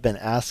people have been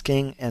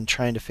asking and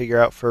trying to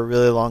figure out for a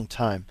really long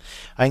time.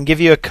 I can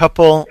give you a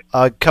couple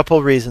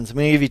reasons. I'm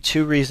going to give you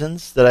 2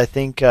 reasons that I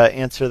think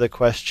answer the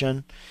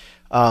question.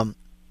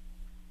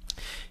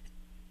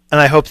 and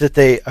I hope that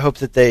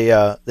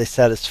they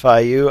satisfy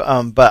you.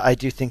 But I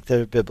do think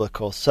they're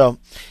biblical. So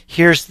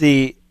here's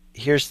the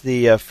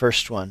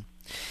first one: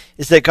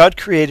 is that God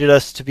created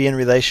us to be in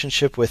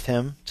relationship with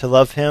Him, to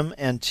love Him,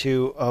 and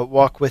to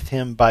walk with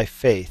Him by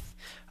faith.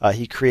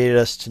 He created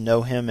us to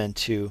know Him and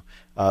to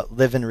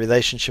live in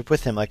relationship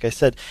with Him, like I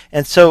said.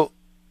 And so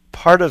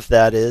part of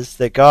that is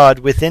that God,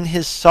 within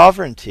His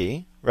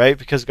sovereignty, right,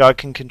 because God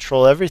can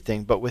control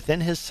everything, but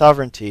within His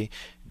sovereignty,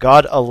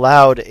 God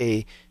allowed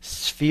a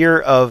sphere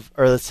of,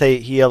 or let's say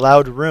He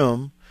allowed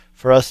room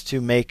for us to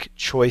make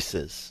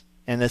choices.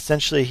 And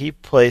essentially He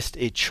placed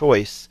a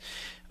choice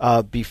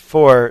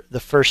before the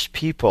first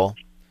people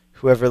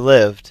who ever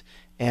lived,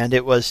 and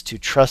it was to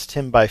trust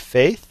Him by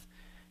faith.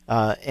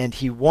 And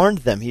He warned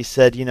them. He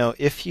said,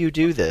 if you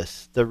do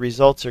this, the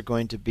results are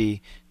going to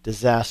be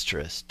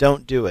disastrous.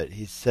 Don't do it.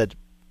 He said,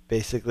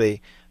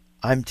 basically,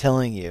 I'm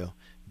telling you,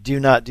 do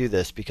not do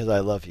this because I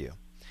love you.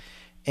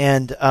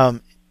 And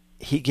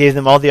He gave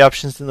them all the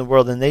options in the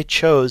world, and they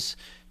chose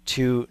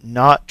to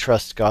not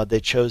trust God. They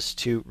chose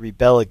to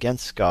rebel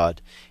against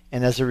God.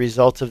 And as a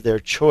result of their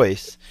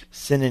choice,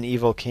 sin and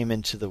evil came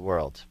into the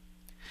world.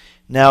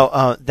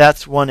 Now,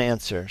 that's one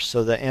answer.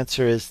 So the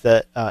answer is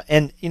that,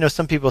 and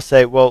some people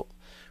say, well,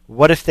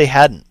 what if they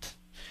hadn't?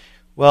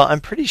 Well,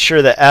 I'm pretty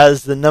sure that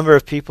as the number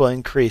of people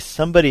increased,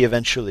 somebody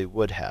eventually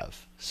would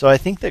have. So I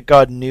think that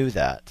God knew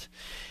that.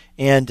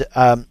 And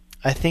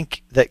I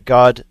think that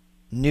God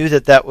knew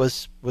that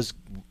was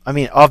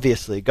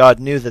obviously, God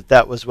knew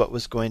that was what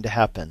was going to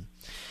happen.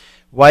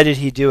 Why did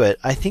He do it?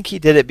 I think He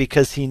did it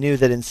because He knew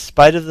that in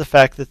spite of the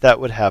fact that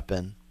would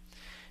happen,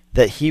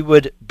 that He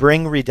would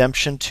bring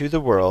redemption to the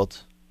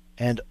world,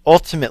 and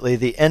ultimately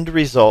the end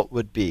result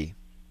would be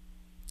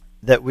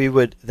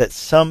that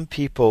some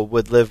people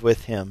would live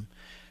with Him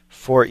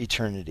for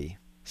eternity.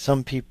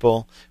 Some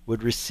people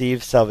would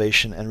receive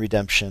salvation and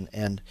redemption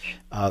and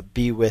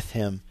be with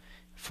Him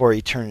for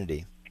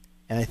eternity.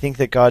 And I think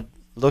that God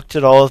looked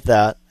at all of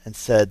that and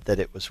said that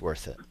it was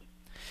worth it.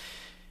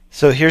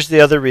 So here's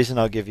the other reason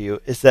I'll give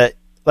you, is that,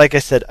 like I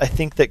said, I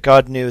think that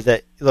God knew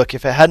that, look,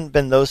 if it hadn't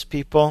been those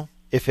people,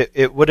 if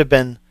it would have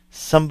been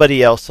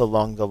somebody else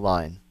along the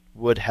line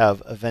would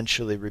have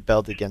eventually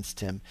rebelled against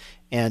Him.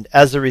 And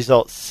as a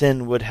result,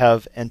 sin would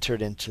have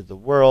entered into the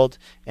world,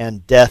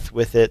 and death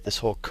with it, this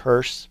whole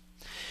curse.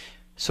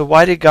 So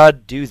why did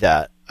God do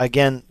that?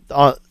 Again,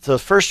 the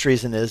first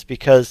reason is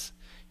because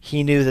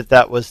He knew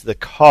that was the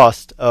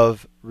cost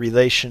of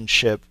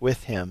relationship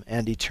with Him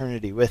and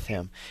eternity with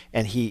Him.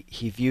 And He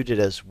viewed it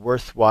as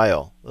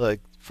worthwhile.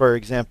 Like, for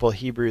example,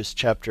 Hebrews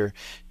chapter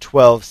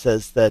 12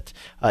 says that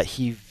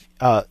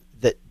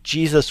that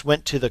Jesus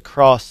went to the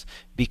cross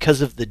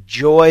because of the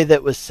joy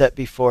that was set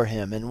before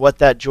Him. And what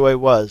that joy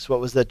was, what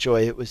was that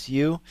joy? It was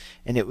you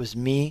and it was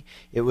me.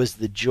 It was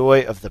the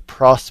joy of the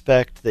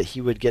prospect that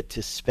He would get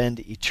to spend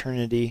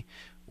eternity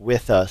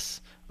with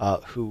us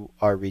who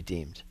are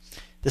redeemed.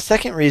 The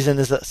second reason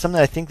is that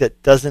something I think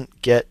that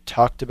doesn't get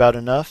talked about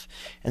enough,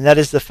 and that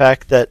is the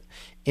fact that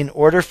in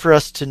order for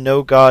us to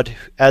know God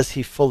as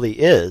He fully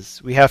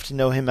is, we have to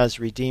know Him as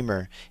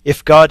Redeemer.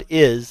 If God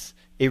is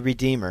a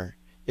Redeemer,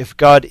 if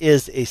God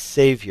is a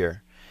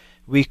Savior,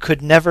 we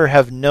could never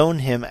have known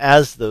Him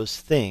as those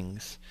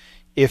things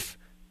if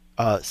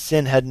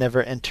sin had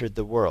never entered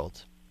the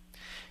world.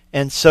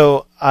 And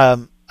so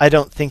I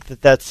don't think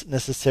that that's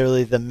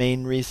necessarily the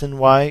main reason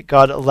why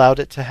God allowed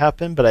it to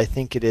happen, but I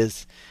think it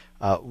is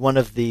one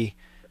of the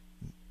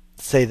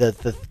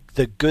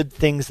good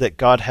things that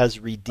God has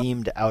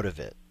redeemed out of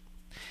it.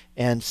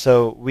 And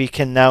so we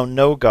can now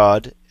know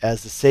God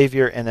as the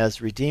Savior and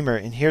as Redeemer.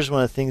 And here's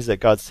one of the things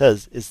that God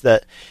says is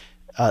that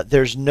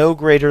there's no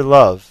greater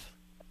love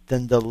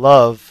than the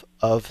love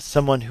of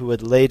someone who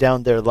would lay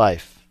down their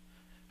life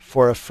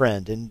for a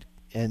friend.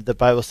 And the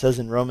Bible says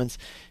in Romans,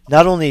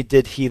 not only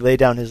did He lay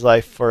down His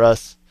life for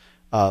us,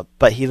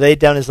 but He laid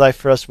down His life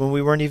for us when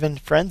we weren't even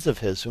friends of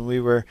His, when we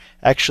were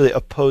actually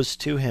opposed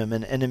to Him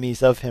and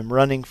enemies of Him,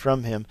 running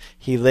from Him.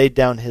 He laid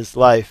down His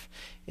life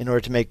in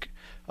order to make,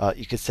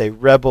 you could say,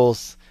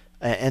 rebels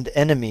and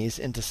enemies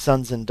into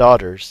sons and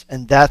daughters.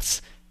 And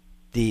that's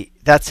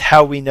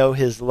how we know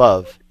His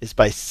love, is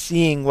by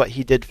seeing what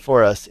He did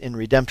for us in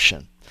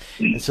redemption.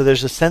 And so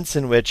there's a sense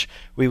in which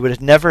we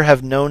would never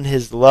have known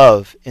His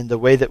love in the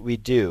way that we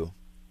do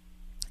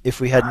if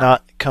we had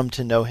not come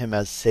to know Him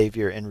as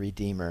Savior and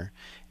Redeemer.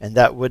 And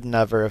that would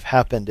never have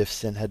happened if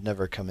sin had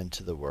never come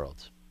into the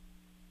world.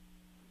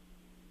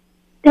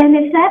 Then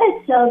if that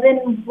is so,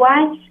 then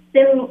why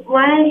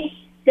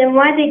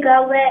did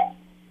God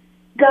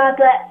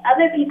let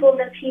other people in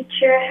the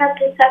future have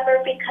to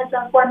suffer because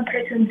of one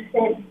person's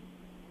sin?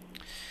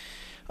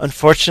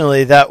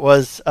 Unfortunately, that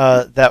was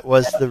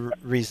the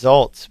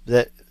result.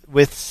 That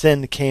with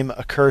sin came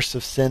a curse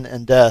of sin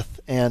and death,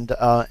 and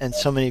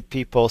so many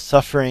people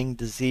suffering,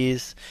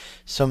 disease,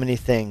 so many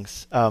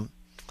things.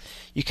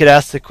 You could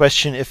ask the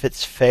question if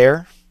it's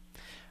fair,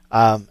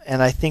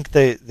 and I think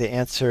the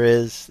answer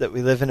is that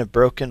we live in a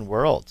broken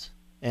world,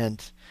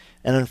 and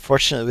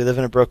unfortunately we live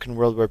in a broken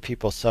world where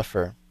people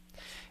suffer.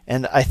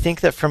 And I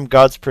think that from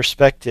God's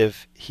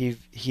perspective, he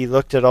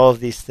looked at all of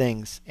these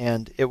things,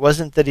 and it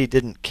wasn't that he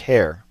didn't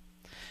care.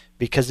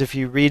 Because if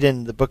you read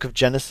in the book of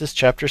Genesis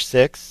chapter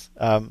 6,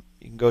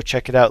 you can go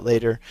check it out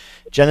later.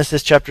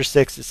 Genesis chapter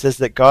 6, it says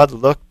that God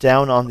looked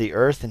down on the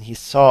earth and he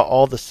saw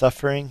all the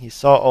suffering, he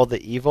saw all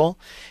the evil,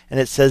 and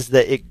it says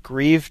that it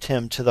grieved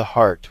him to the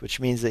heart, which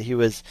means that he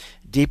was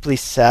deeply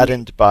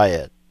saddened by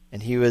it,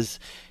 and he was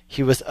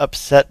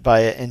upset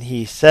by it, and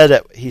he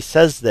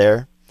says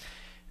there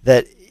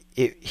that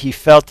he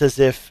felt as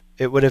if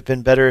it would have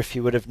been better if he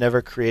would have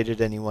never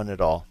created anyone at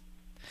all.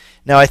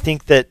 Now I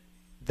think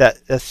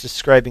that's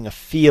describing a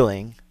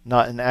feeling,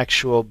 not an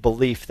actual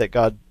belief that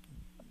God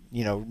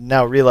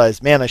now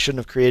realized, man, I shouldn't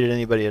have created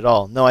anybody at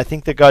all. No, I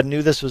think that God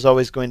knew this was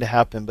always going to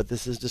happen, but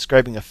this is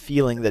describing a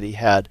feeling that he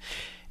had.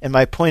 And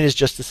my point is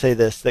just to say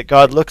this, that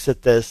God looks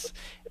at this,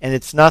 and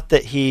it's not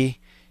that he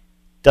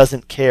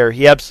doesn't care.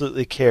 He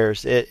absolutely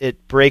cares.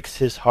 It breaks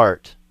his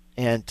heart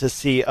and to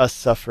see us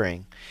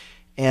suffering.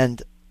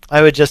 And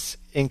I would just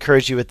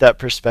encourage you with that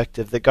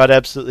perspective, that God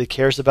absolutely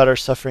cares about our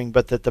suffering,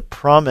 but that the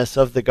promise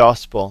of the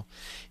gospel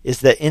is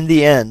that in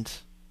the end,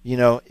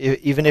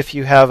 even if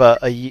you have a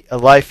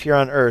life here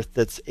on earth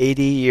that's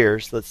 80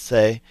 years, let's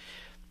say,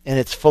 and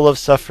it's full of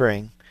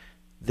suffering,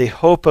 the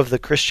hope of the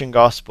Christian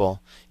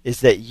gospel is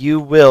that you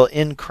will,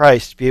 in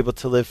Christ, be able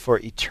to live for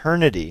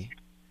eternity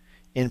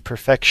in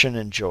perfection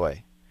and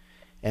joy.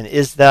 And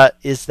is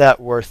that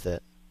worth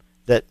it?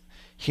 That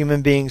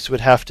human beings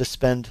would have to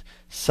spend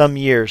some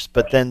years,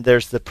 but then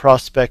there's the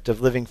prospect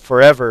of living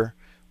forever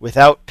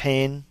without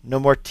pain, no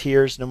more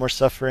tears, no more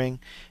suffering,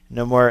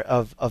 no more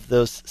of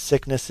those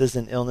sicknesses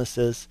and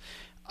illnesses.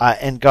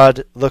 And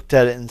God looked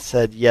at it and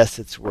said, yes,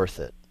 it's worth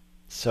it.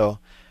 So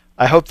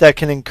I hope that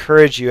can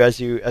encourage you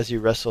as you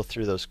wrestle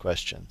through those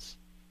questions.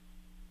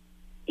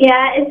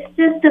 Yeah, it's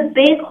just a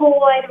big whole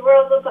wide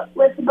world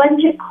with a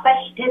bunch of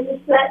questions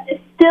that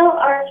still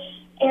aren't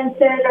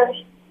answered or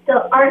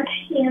still aren't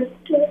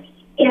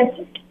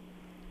answered.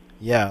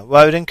 Yeah,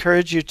 well, I would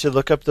encourage you to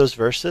look up those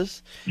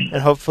verses,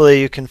 and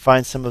hopefully you can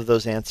find some of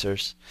those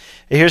answers.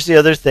 And here's the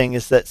other thing,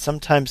 is that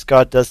sometimes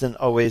God doesn't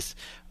always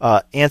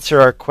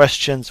answer our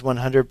questions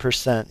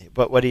 100%,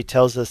 but what he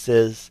tells us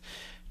is,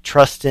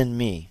 trust in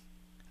me.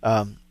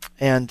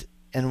 And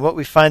what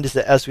we find is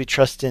that as we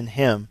trust in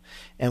him,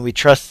 and we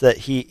trust that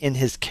he, in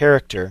his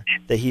character,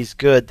 that he's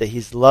good, that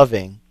he's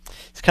loving,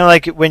 it's kind of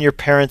like when your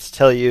parents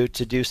tell you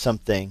to do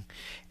something,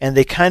 and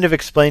they kind of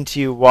explain to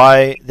you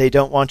why they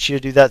don't want you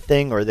to do that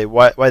thing, or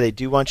why they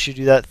do want you to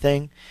do that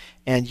thing,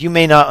 and you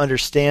may not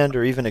understand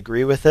or even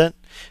agree with it,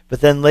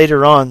 but then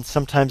later on,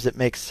 sometimes it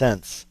makes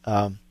sense.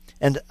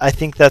 And I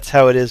think that's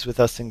how it is with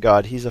us and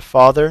God. He's a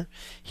father.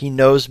 He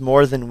knows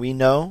more than we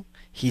know.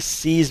 He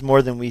sees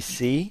more than we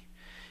see.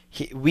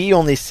 We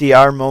only see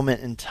our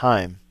moment in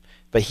time,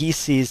 but he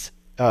sees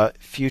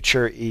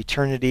future,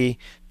 eternity,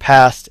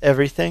 past,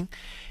 everything.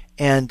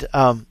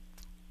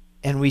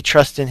 And we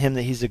trust in him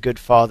that he's a good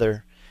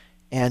father.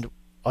 And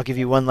I'll give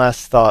you one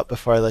last thought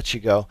before I let you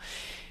go.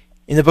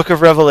 In the book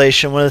of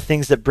Revelation, one of the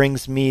things that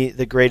brings me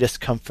the greatest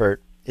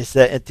comfort is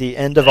that at the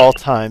end of all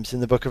times,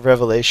 in the book of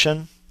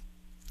Revelation,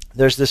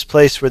 there's this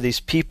place where these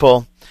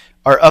people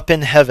are up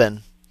in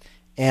heaven,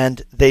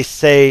 and they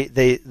say,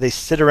 they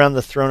sit around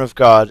the throne of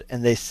God,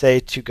 and they say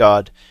to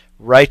God,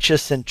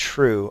 righteous and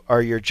true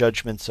are your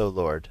judgments, O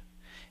Lord.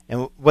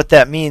 And what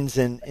that means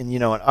in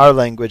our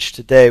language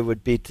today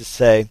would be to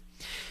say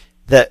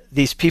that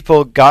these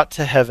people got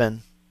to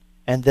heaven,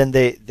 and then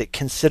they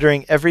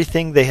considering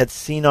everything they had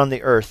seen on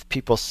the earth,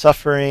 people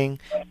suffering,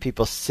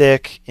 people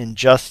sick,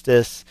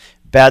 injustice,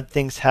 bad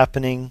things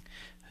happening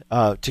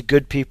to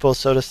good people,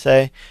 so to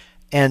say,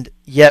 and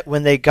yet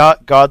when they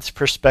got God's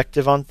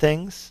perspective on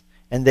things,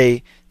 and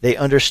they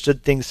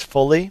understood things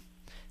fully,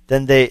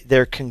 then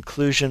their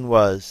conclusion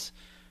was,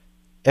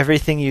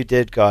 everything you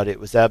did, God, it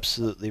was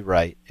absolutely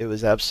right. It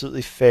was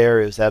absolutely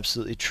fair. It was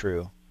absolutely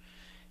true.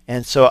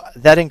 And so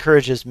that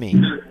encourages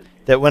me,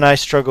 that when I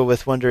struggle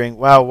with wondering,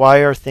 wow, why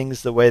are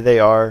things the way they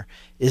are?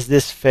 Is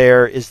this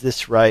fair? Is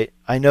this right?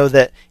 I know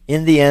that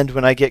in the end,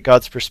 when I get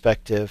God's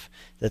perspective,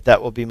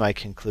 that will be my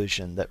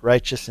conclusion, that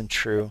righteous and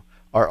true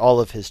are all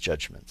of his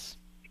judgments.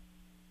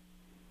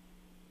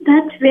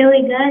 That's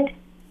really good.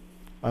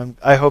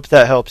 I hope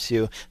that helps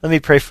you. Let me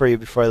pray for you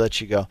before I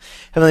let you go.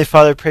 Heavenly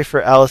Father, pray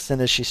for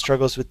Allison as she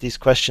struggles with these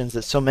questions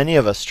that so many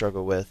of us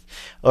struggle with.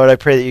 Lord, I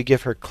pray that you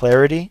give her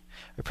clarity.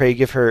 I pray you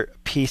give her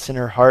peace in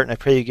her heart, and I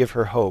pray you give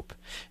her hope.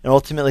 And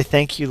ultimately,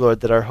 thank you,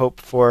 Lord, that our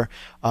hope for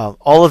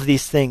all of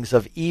these things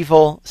of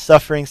evil,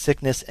 suffering,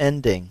 sickness,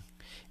 ending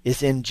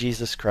is in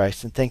Jesus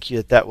Christ. And thank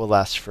you that will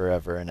last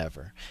forever and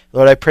ever.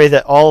 Lord, I pray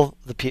that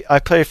I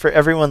pray for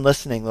everyone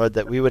listening, Lord,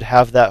 that we would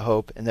have that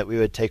hope and that we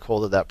would take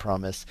hold of that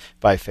promise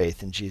by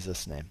faith in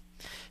Jesus' name.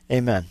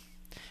 Amen.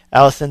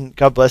 Allison,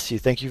 God bless you.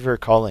 Thank you for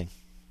calling.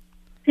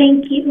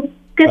 Thank you.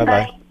 Goodbye.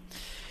 Bye-bye.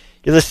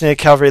 You're listening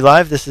to Calvary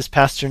Live. This is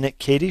Pastor Nick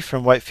Cady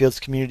from Whitefields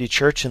Community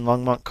Church in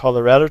Longmont,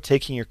 Colorado,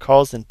 taking your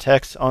calls and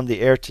texts on the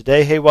air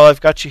today. Hey, while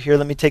I've got you here,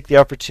 let me take the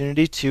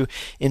opportunity to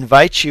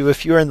invite you,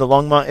 if you're in the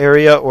Longmont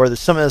area or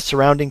some of the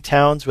surrounding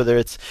towns, whether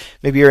it's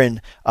maybe you're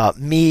in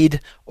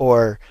Meade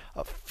or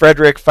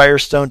Frederick,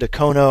 Firestone,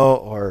 Dacono,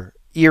 or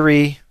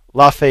Erie,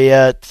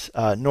 Lafayette,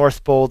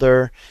 North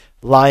Boulder,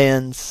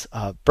 Lyons,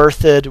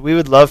 Berthoud. We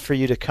would love for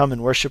you to come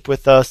and worship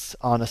with us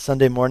on a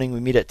Sunday morning. We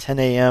meet at 10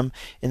 a.m.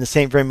 in the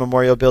St. Vrain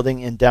Memorial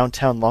Building in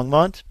downtown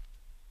Longmont.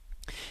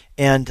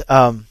 And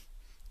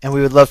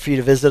we would love for you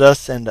to visit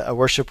us and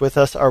worship with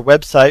us. Our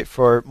website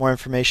for more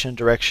information and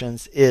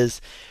directions is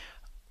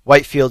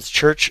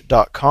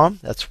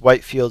whitefieldschurch.com. That's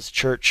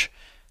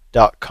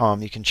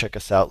whitefieldschurch.com. You can check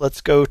us out. Let's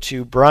go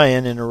to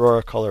Brian in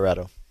Aurora,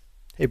 Colorado.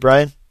 Hey,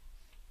 Brian.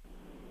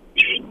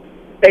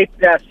 Hey,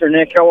 Pastor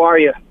Nick. How are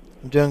you?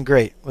 I'm doing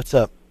great. What's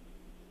up?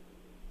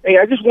 Hey,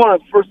 I just want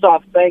to first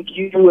off thank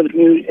you and the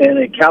community and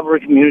the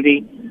Calvary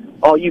community,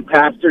 all you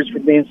pastors, for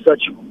being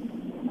such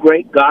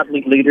great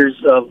godly leaders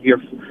of your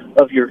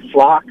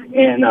flock.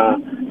 And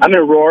I'm in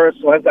Aurora,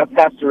 so I've got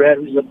Pastor Ed,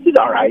 who's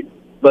all right.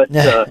 But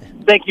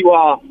thank you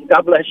all.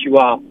 God bless you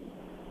all.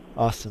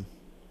 Awesome.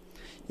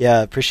 Yeah,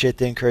 I appreciate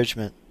the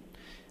encouragement.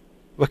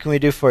 What can we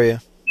do for you?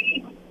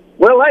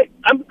 Well,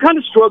 I'm kind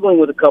of struggling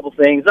with a couple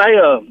things.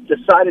 I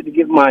decided to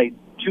give my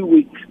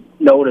 2-week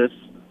notice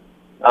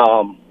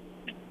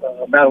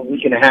about a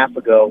week and a half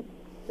ago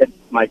at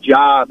my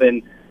job,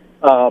 and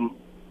I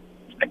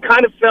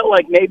kind of felt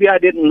like maybe I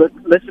didn't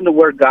listen to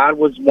where God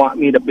was wanting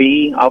me to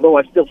be, although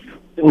I still felt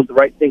it was the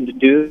right thing to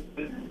do.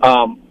 And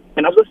I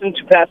was listening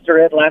to Pastor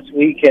Ed last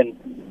week,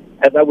 and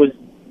as I was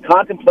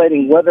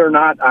contemplating whether or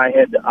not I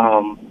had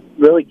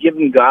really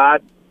given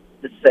God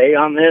the say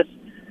on this,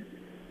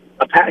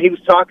 he was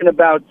talking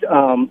about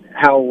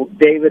how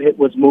David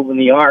was moving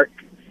the ark,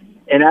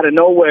 and out of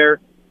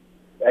nowhere,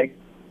 I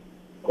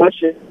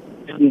questioned,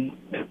 and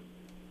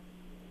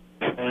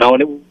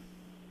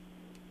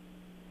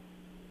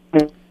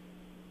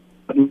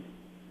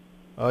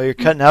Oh, you're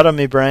cutting out on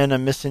me, Brian.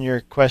 I'm missing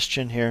your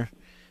question here.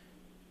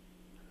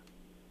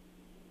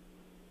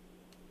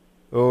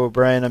 Oh,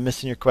 Brian, I'm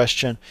missing your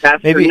question.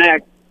 Maybe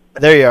next.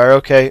 There you are.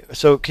 Okay.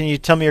 So can you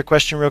tell me your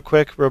question real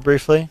quick, real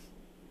briefly?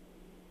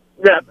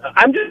 Yeah,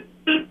 I'm just...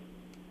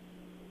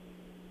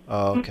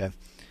 Oh, okay.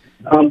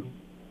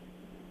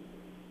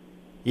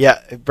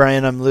 Yeah,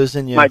 Brian, I'm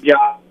losing you. My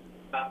job.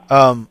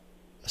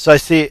 So I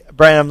see,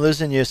 Brian, I'm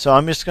losing you, so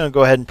I'm just going to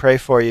go ahead and pray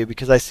for you,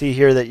 because I see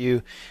here that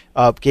you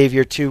gave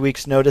your 2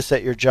 weeks notice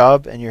at your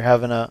job and you're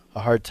having a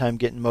hard time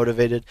getting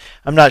motivated.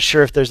 I'm not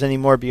sure if there's any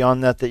more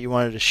beyond that you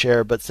wanted to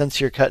share, but since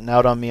you're cutting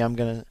out on me, I'm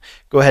going to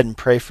go ahead and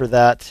pray for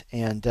that,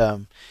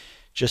 and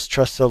just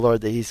trust the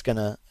Lord that He's going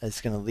to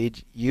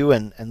lead you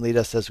and lead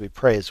us as we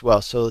pray as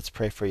well. So let's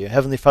pray for you.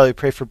 Heavenly Father, we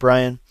pray for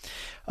Brian.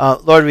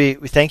 Lord, we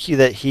thank you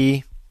that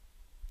he's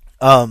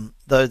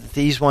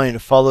wanting to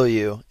follow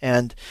you,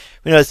 and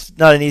we know it's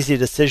not an easy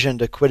decision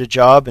to quit a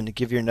job and to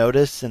give your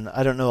notice, and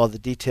I don't know all the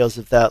details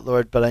of that,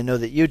 Lord, but I know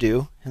that you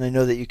do, and I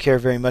know that you care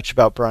very much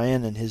about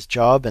Brian and his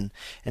job, and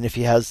if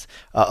he has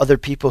other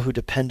people who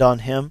depend on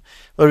him.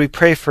 Lord, we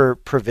pray for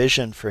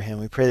provision for him.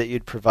 We pray that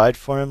you'd provide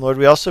for him. Lord,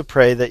 we also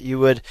pray that you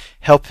would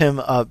help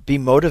him be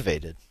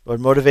motivated. Lord,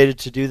 motivated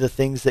to do the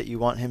things that you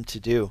want him to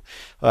do.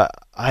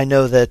 I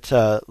know that,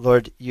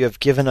 Lord, you have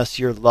given us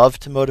your love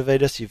to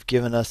motivate us. You've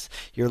given us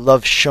your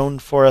love shown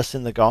for us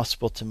in the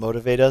gospel to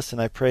motivate us.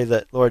 And I pray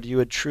that, Lord, you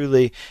would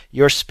truly,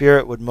 your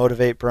Spirit would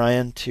motivate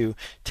Brian to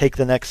take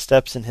the next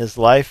steps in his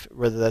life,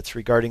 whether that's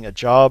regarding a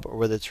job or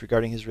whether it's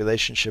regarding his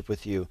relationship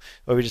with you.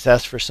 Lord, we just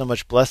ask for so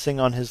much blessing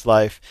on his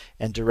life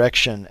and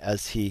direction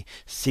as he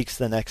seeks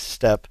the next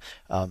step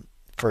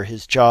for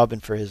his job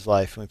and for his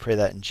life. And we pray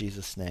that in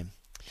Jesus' name.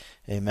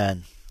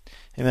 Amen.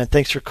 Amen.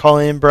 Thanks for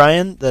calling in,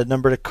 Brian. The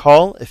number to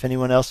call, if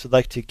anyone else would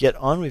like to get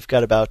on, we've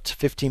got about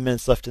 15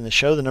 minutes left in the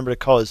show. The number to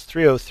call is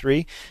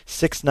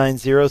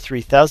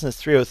 303-690-3000. It's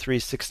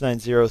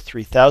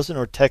 303-690-3000,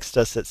 or text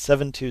us at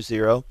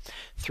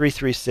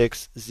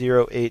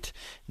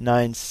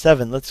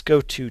 720-336-0897. Let's go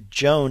to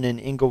Joan in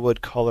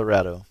Inglewood,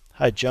 Colorado.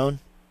 Hi, Joan.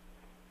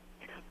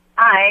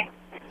 Hi.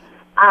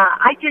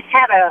 I just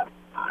had a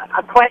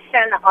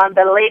question on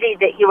the lady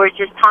that you were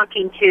just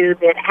talking to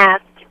that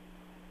asked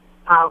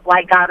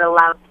why God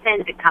allowed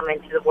sin to come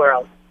into the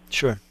world.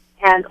 Sure.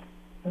 And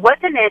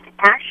wasn't it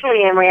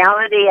actually, in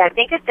reality, I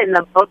think it's in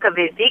the book of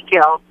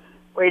Ezekiel,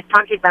 where he's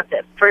talking about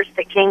first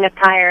the king of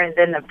Tyre and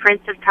then the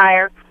prince of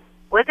Tyre.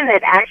 Wasn't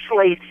it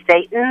actually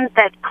Satan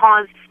that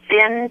caused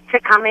sin to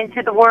come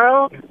into the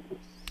world?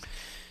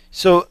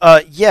 So,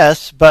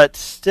 yes, but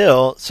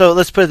still, so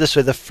let's put it this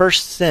way. The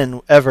first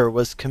sin ever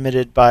was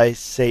committed by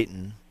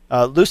Satan.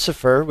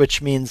 Lucifer,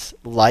 which means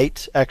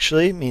light,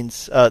 actually,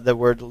 means the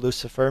word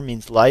Lucifer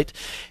means light.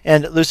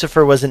 And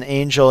Lucifer was an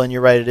angel, and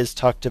you're right, it is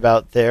talked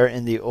about there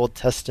in the Old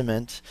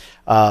Testament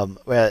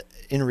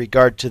in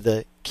regard to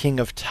the king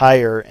of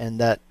Tyre, and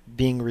that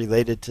being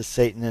related to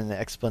Satan, and an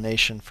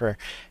explanation for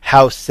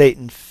how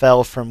Satan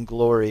fell from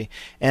glory.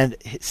 And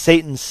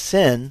Satan's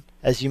sin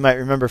as you might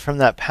remember from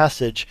that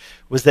passage,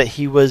 was that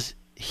he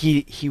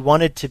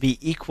wanted to be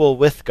equal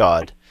with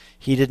God.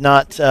 He did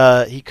not.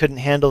 He couldn't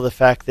handle the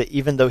fact that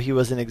even though he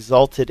was an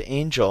exalted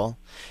angel,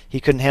 he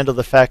couldn't handle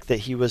the fact that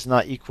he was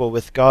not equal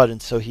with God,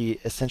 and so he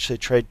essentially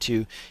tried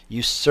to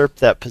usurp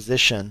that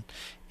position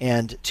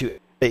and to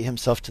elevate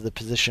himself to the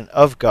position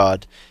of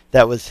God.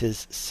 That was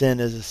his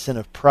sin, as a sin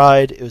of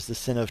pride. It was the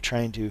sin of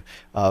trying to,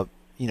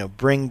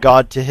 bring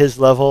God to his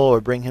level or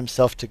bring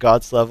himself to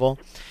God's level.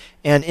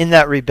 And in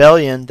that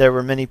rebellion, there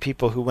were many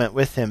people who went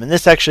with him. And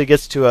this actually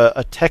gets to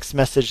a text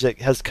message that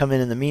has come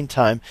in the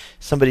meantime.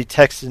 Somebody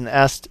texted and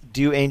asked,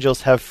 do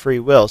angels have free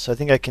will? So I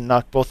think I can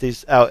knock both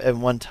these out at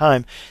one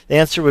time. The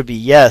answer would be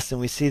yes, and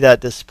we see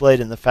that displayed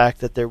in the fact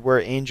that there were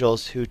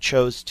angels who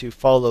chose to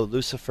follow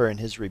Lucifer in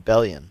his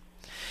rebellion.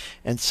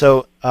 And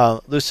so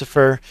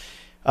Lucifer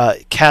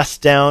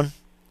cast down.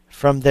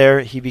 From there,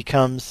 he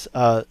becomes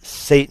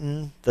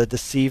Satan, the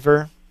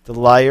deceiver, the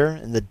liar,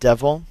 and the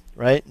devil,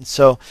 right? And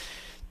so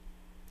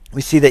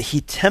we see that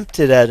he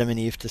tempted Adam and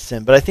Eve to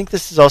sin. But I think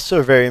this is also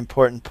a very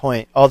important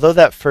point. Although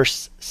that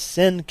first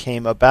sin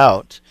came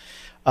about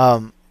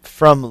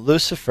from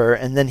Lucifer,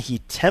 and then he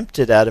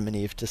tempted Adam and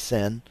Eve to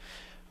sin,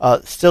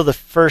 still the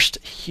first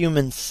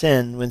human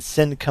sin, when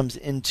sin comes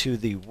into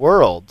the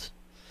world,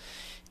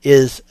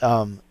 is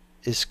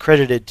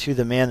credited to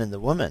the man and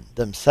the woman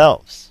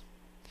themselves.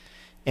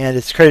 And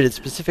it's credited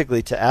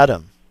specifically to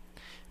Adam.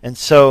 And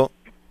so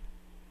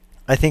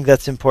I think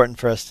that's important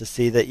for us to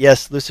see that,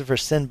 yes, Lucifer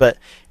sinned, but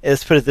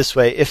let's put it this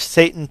way. If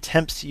Satan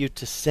tempts you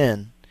to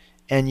sin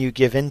and you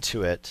give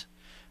into it,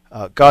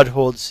 God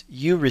holds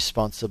you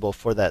responsible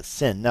for that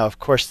sin. Now, of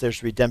course,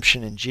 there's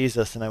redemption in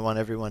Jesus, and I want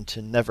everyone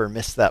to never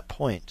miss that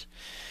point.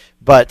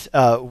 But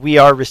we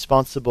are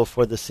responsible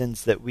for the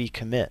sins that we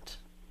commit.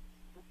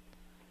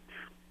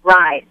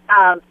 Right.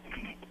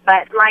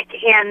 But like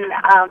in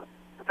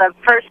the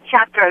first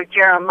chapter of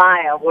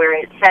Jeremiah, where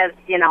it says,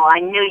 I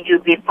knew you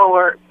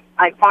before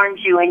I formed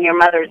you in your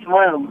mother's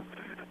womb.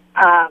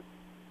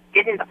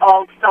 Didn't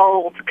all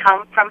souls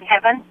come from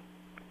heaven?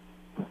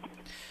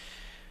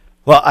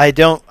 Well,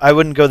 I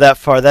wouldn't go that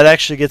far. That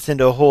actually gets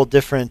into a whole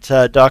different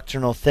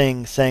doctrinal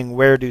thing, saying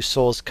where do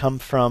souls come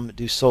from?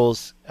 Do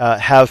souls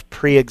have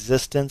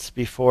pre-existence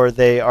before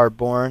they are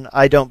born?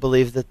 I don't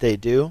believe that they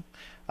do.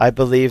 I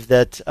believe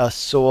that a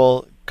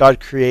soul, God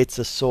creates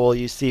a soul.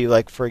 You see,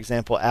 like, for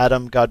example,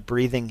 Adam, God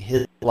breathing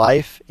his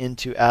life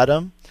into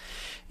Adam.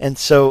 And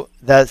so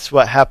that's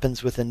what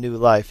happens with a new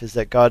life, is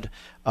that God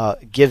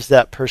gives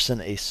that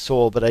person a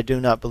soul, but I do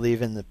not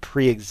believe in the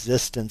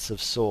pre-existence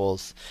of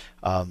souls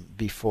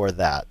before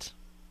that.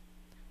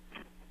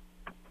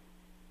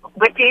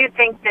 What do you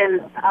think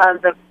then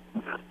the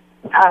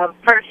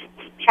first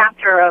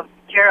chapter of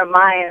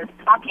Jeremiah is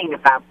talking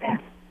about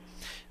that?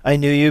 I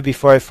knew you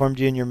before I formed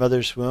you in your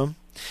mother's womb.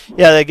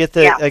 Yeah, I guess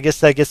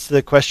that gets to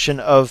the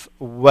question of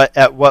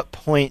at what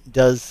point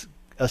does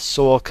a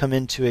soul come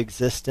into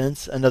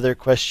existence. Another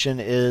question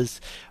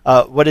is,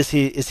 what is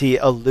he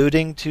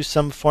alluding to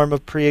some form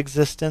of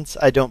pre-existence?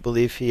 I don't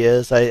believe he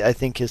is. I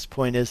think his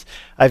point is,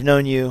 I've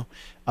known you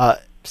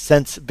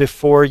since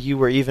before you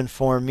were even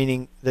formed,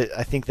 meaning that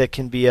I think that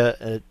can be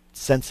a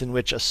sense in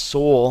which a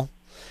soul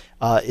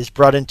is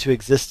brought into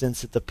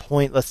existence at the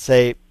point, let's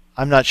say,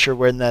 I'm not sure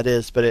when that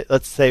is, but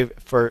let's say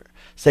for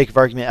sake of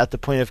argument, at the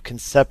point of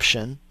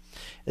conception,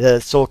 the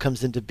soul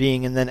comes into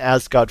being, and then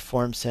as God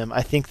forms him.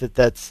 I think that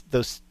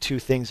those two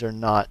things are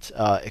not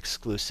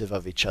exclusive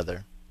of each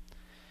other.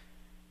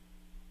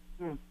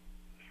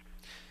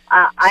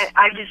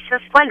 I was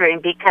just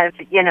wondering, because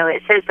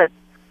it says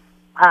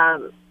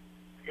that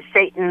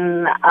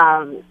Satan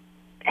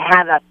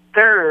had a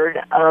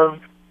third of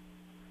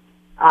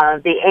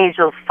the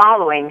angels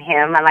following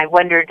him, and I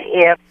wondered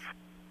if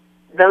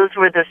those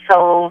were the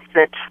souls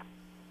that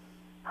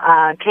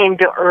came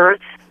to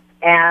earth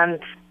and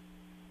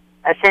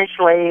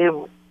essentially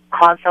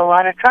caused a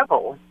lot of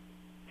trouble.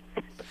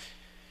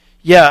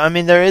 Yeah, I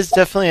mean, there is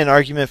definitely an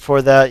argument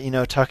for that,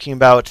 talking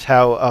about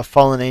how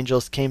fallen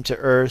angels came to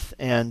earth,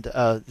 and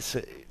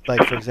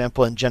like, for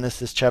example, in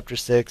Genesis chapter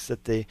 6,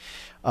 that the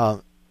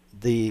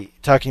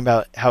talking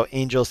about how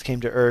angels came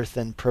to earth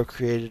and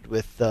procreated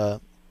with the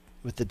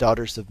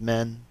daughters of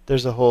men.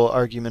 There's a whole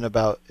argument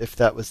about if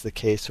that was the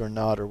case or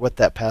not, or what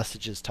that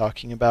passage is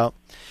talking about.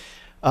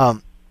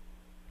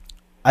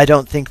 I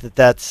don't think that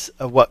that's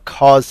what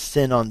caused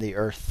sin on the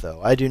earth, though.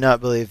 I do not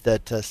believe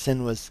that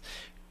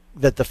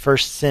that the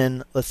first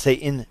sin, let's say,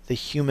 in the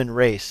human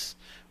race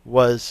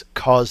was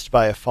caused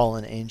by a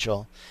fallen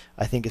angel.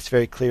 I think it's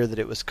very clear that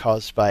it was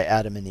caused by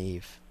Adam and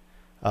Eve.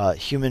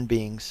 Human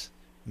beings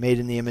made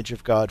in the image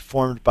of God,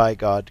 formed by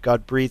God.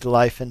 God breathed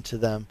life into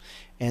them,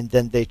 and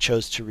then they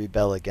chose to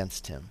rebel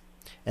against him.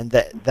 And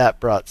that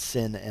brought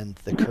sin and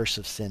the curse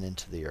of sin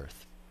into the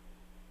earth.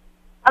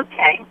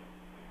 Okay.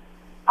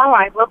 All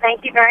right. Well,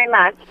 thank you very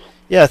much.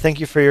 Yeah, thank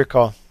you for your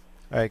call.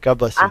 All right, God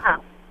bless you. Uh-huh.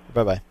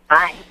 Bye-bye.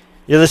 Bye.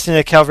 You're listening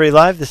to Calvary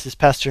Live. This is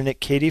Pastor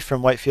Nick Cady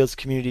from Whitefields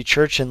Community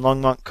Church in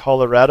Longmont,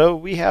 Colorado.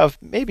 We have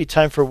maybe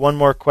time for one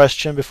more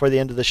question before the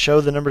end of the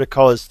show. The number to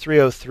call is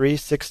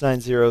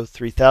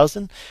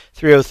 303-690-3000,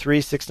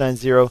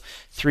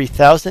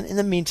 303-690-3000. In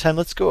the meantime,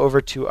 let's go over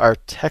to our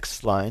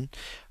text line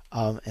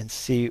and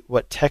see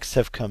what texts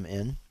have come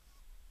in.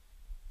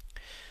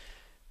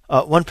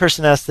 One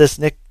person asked this,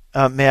 Nick,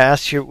 may I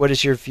ask you, what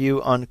is your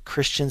view on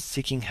Christians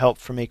seeking help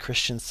from a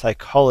Christian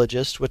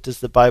psychologist? What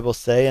does the Bible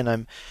say?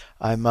 And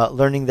I'm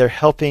learning they're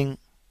helping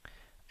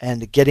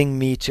and getting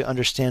me to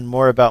understand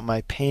more about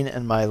my pain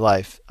and my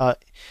life.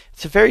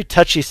 It's a very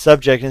touchy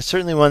subject, and it's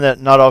certainly one that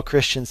not all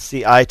Christians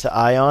see eye to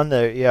eye on.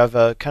 You have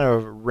a kind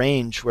of a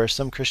range where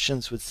some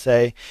Christians would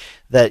say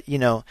that,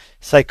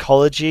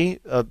 psychology,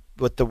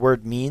 what the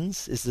word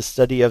means, is the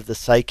study of the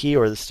psyche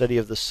or the study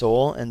of the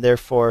soul, and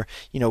therefore,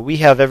 we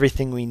have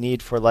everything we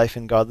need for life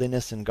and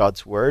godliness in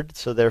God's Word,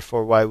 so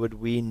therefore why would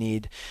we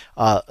need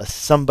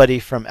somebody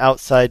from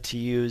outside to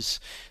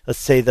use, let's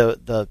say,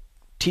 the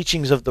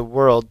teachings of the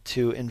world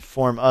to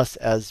inform us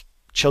as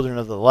children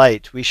of the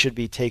light? We should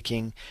be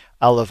taking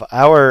all of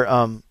our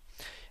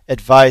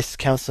advice,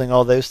 counseling,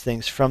 all those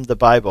things from the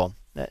Bible.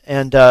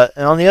 And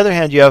on the other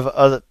hand, you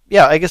have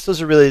I guess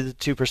those are really the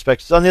two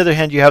perspectives. On the other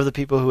hand, you have the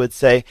people who would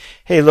say,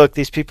 hey, look,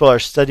 these people are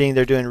studying,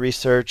 they're doing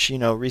research,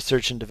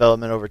 research and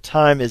development over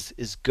time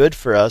is good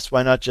for us.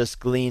 Why not just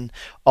glean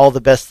all the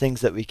best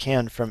things that we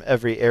can from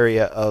every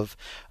area of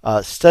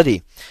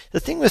study? The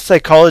thing with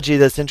psychology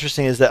that's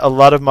interesting is that a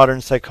lot of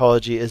modern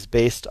psychology is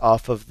based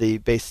off of the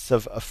basis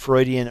of a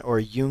Freudian or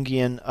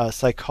Jungian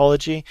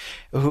psychology.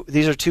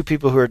 These are two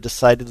people who are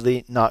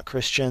decidedly not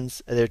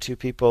Christians. They're two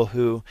people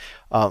who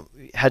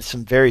had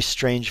some very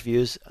strange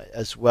views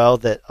as well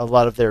that a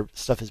lot of their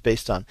stuff is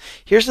based on.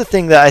 Here's the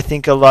thing that I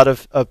think a lot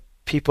of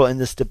people in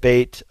this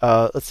debate,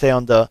 let's say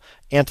on the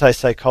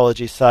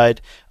anti-psychology side,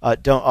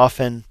 don't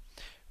often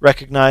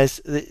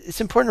recognize.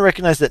 It's important to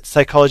recognize that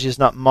psychology is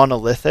not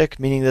monolithic,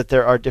 meaning that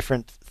there are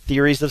different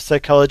theories of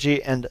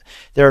psychology, and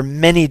there are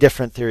many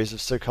different theories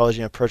of psychology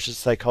and approaches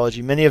to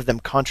psychology. Many of them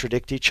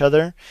contradict each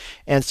other,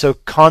 and so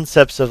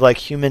concepts of like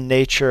human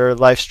nature,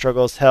 life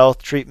struggles,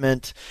 health,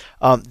 treatment,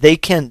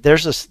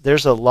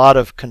 there's a lot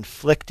of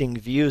conflicting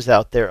views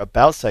out there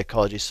about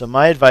psychology. So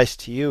my advice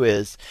to you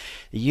is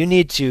you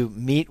need to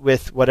meet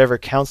with whatever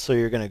counselor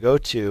you're going to go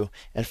to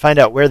and find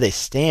out where they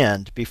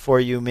stand before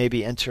you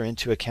maybe enter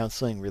into a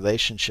counseling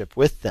relationship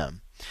with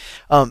them.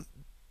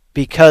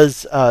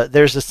 Because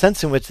there's a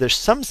sense in which there's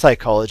some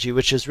psychology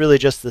which is really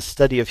just the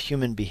study of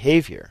human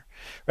behavior,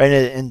 right?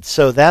 And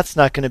so that's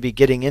not going to be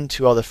getting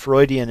into all the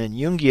Freudian and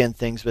Jungian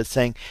things, but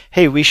saying,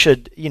 hey, we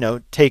should,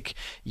 take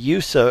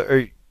use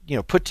or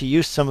put to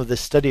use some of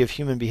this study of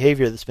human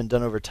behavior that's been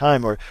done over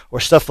time, or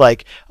stuff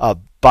like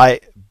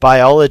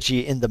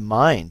biology in the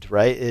mind,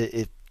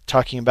 right?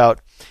 Talking about,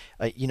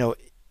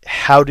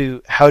 how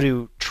do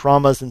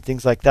traumas and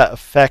things like that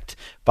affect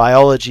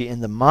biology in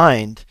the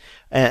mind.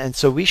 And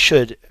so we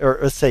should, or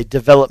let's say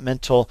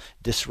developmental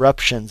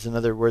disruptions,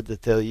 another word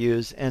that they'll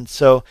use. And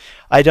so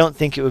I don't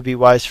think it would be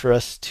wise for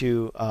us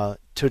to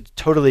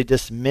totally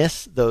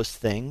dismiss those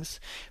things.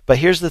 But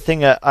here's the thing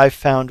that I've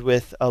found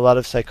with a lot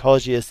of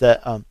psychology is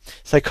that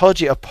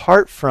psychology,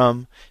 apart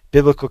from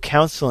biblical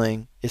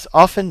counseling, is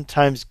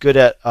oftentimes good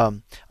at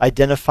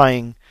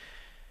identifying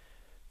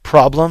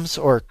problems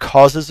or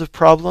causes of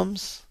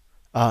problems.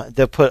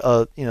 They'll put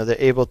they're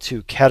able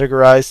to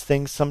categorize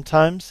things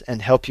sometimes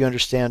and help you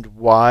understand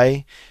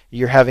why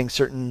you're having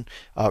certain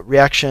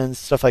reactions,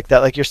 stuff like that.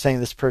 Like you're saying,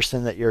 this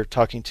person that you're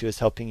talking to is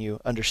helping you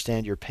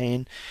understand your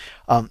pain.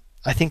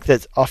 I think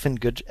that's often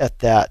good at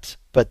that,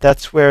 but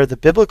that's where the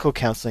biblical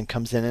counseling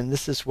comes in, and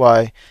this is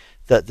why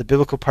the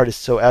biblical part is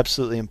so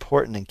absolutely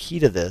important and key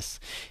to this,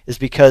 is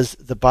because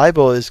the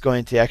Bible is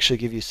going to actually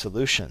give you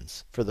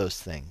solutions for those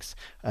things,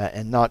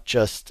 and not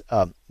just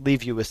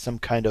leave you with some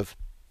kind of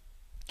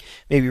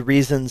maybe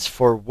reasons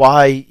for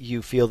why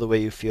you feel the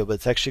way you feel, but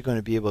it's actually going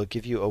to be able to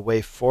give you a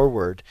way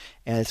forward,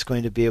 and it's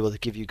going to be able to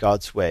give you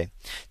God's way.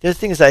 The other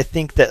thing is, I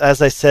think that,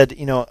 as I said,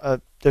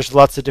 there's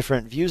lots of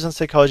different views on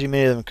psychology,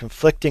 many of them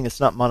conflicting. It's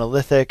not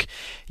monolithic.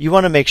 You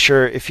want to make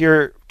sure, if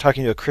you're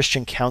talking to a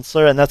Christian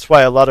counselor, and that's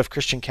why a lot of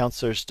Christian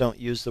counselors don't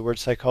use the word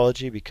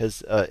psychology,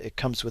 because it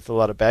comes with a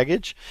lot of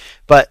baggage.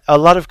 But a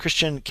lot of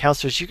Christian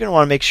counselors, you're going to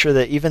want to make sure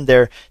that even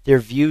their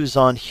views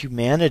on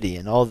humanity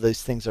and all of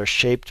those things are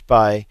shaped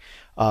by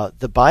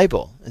the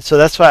Bible. And so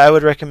that's why I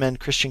would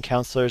recommend Christian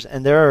counselors.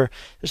 And there's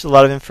a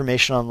lot of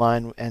information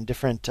online and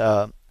different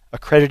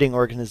accrediting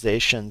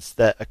organizations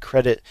that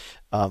accredit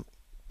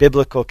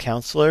biblical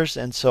counselors.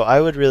 And so I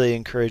would really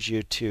encourage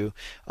you to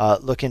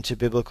look into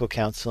biblical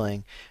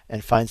counseling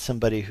and find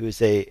somebody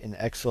who's an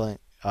excellent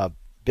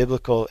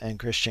biblical and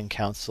Christian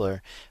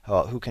counselor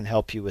who can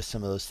help you with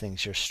some of those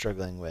things you're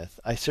struggling with.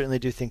 I certainly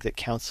do think that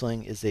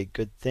counseling is a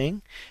good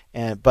thing,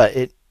 but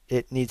it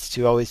needs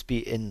to always be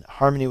in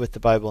harmony with the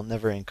Bible,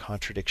 never in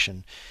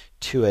contradiction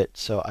to it.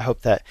 So I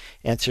hope that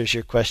answers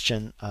your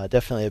question.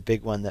 Definitely a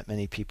big one that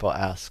many people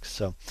ask.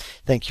 So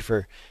thank you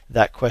for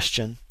that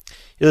question.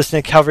 You're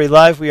listening to Calvary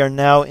Live. We are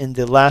now in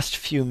the last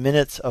few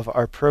minutes of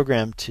our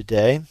program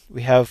today.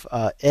 We have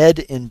Ed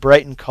in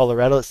Brighton,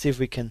 Colorado. Let's see if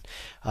we can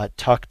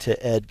talk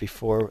to Ed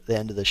before the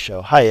end of the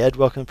show. Hi, Ed.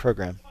 Welcome to the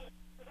program.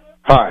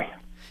 Hi.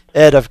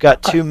 Ed, I've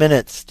got 2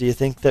 minutes. Do you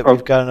think that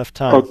we've got enough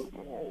time?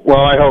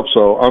 Well, I hope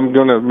so. I'm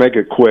going to make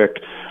it quick.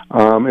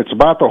 It's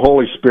about the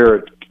Holy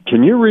Spirit.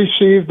 Can you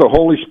receive the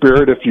Holy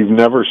Spirit if you've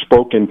never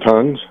spoken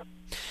tongues?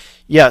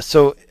 Yeah,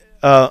 so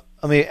my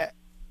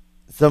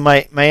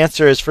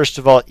answer is, first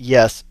of all,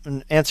 yes.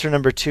 And answer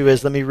number 2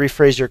 is, let me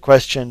rephrase your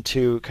question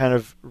to kind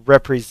of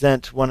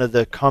represent one of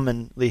the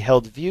commonly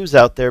held views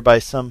out there by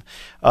some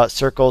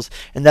circles,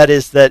 and that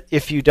is that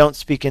if you don't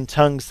speak in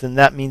tongues, then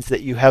that means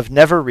that you have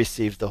never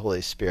received the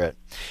Holy Spirit.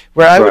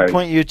 Where I would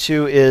point you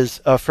to is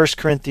 1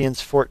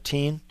 Corinthians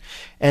 14,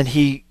 and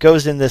he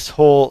goes in this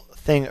whole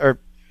thing, or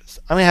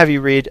I'm going to have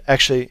you read,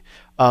 actually,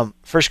 1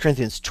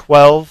 Corinthians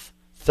 12,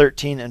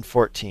 13 and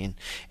 14.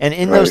 And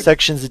in those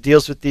sections, it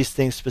deals with these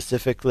things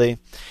specifically.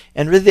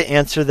 And really the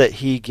answer that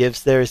he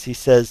gives there is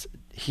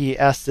he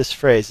asks this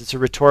phrase. It's a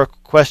rhetorical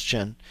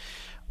question.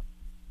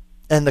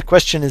 And the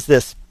question is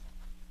this: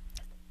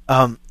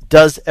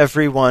 does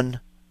everyone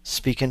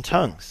speak in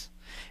tongues?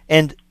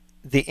 And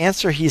the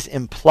answer he's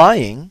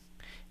implying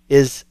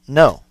is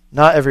no,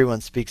 not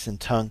everyone speaks in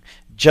tongue,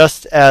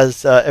 just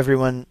as not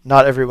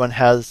everyone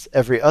has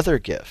every other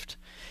gift.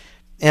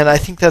 And I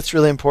think that's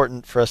really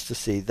important for us to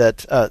see,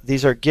 that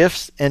these are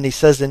gifts, and he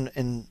says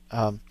in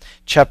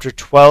chapter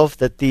 12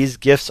 that these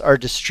gifts are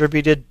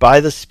distributed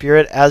by the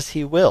Spirit as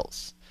he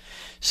wills.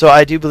 So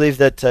I do believe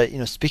that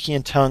speaking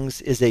in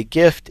tongues is a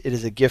gift. It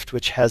is a gift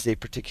which has a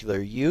particular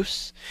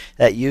use.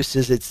 That use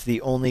is it's the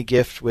only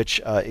gift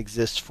which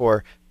exists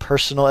for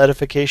personal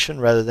edification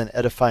rather than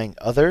edifying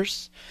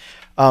others.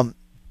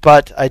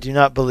 But I do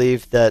not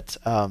believe that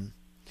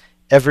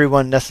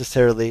everyone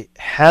necessarily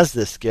has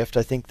this gift.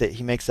 I think that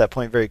he makes that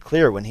point very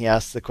clear when he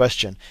asks the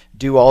question,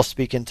 do all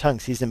speak in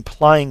tongues? He's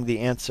implying the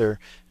answer,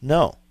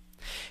 no.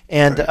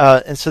 And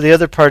so the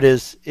other part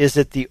is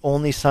it the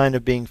only sign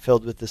of being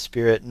filled with the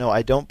Spirit? No,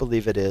 I don't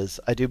believe it is.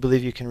 I do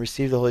believe you can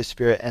receive the Holy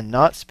Spirit and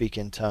not speak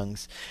in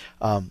tongues.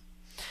 And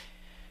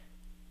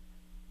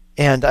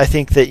I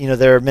think that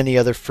there are many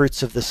other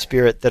fruits of the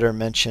Spirit that are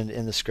mentioned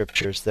in the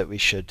Scriptures that we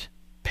should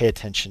pay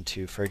attention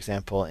to, for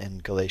example, in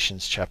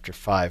Galatians chapter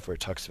 5, where it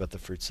talks about the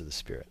fruits of the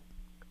Spirit.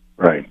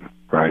 Right.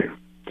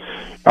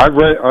 I've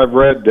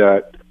read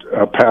that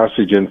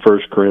passage in 1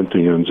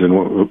 Corinthians, and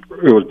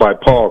it was by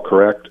Paul,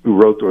 correct,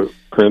 who wrote the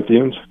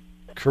Corinthians?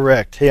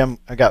 Correct. Hey, I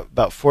got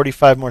about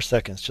 45 more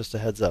seconds, just a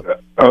heads up.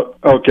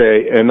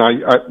 Okay, and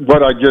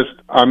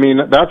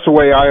that's the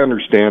way I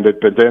understand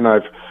it, but then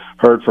I've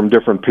heard from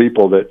different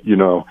people that,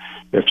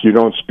 if you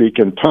don't speak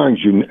in tongues,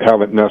 you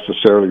haven't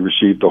necessarily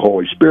received the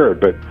Holy Spirit,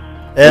 but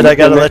Ed, I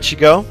got to let you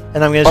go,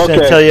 and I'm just going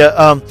to tell you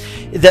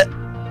that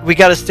we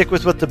got to stick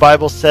with what the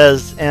Bible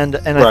says, and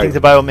I think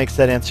the Bible makes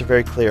that answer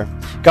very clear.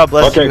 God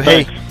bless you.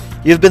 Thanks. Hey,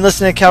 you've been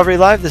listening to Calvary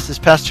Live. This is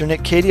Pastor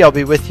Nick Cady. I'll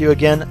be with you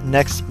again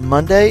next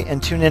Monday,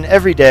 and tune in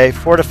every day,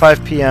 4 to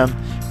 5 p.m.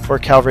 for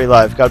Calvary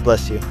Live. God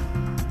bless you.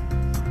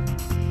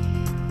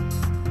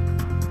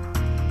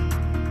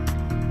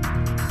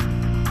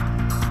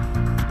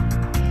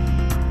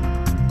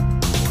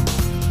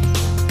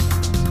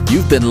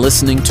 You've been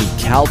listening to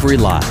Calvary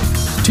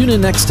Live. Tune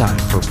in next time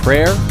for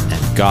prayer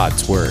and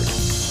God's Word.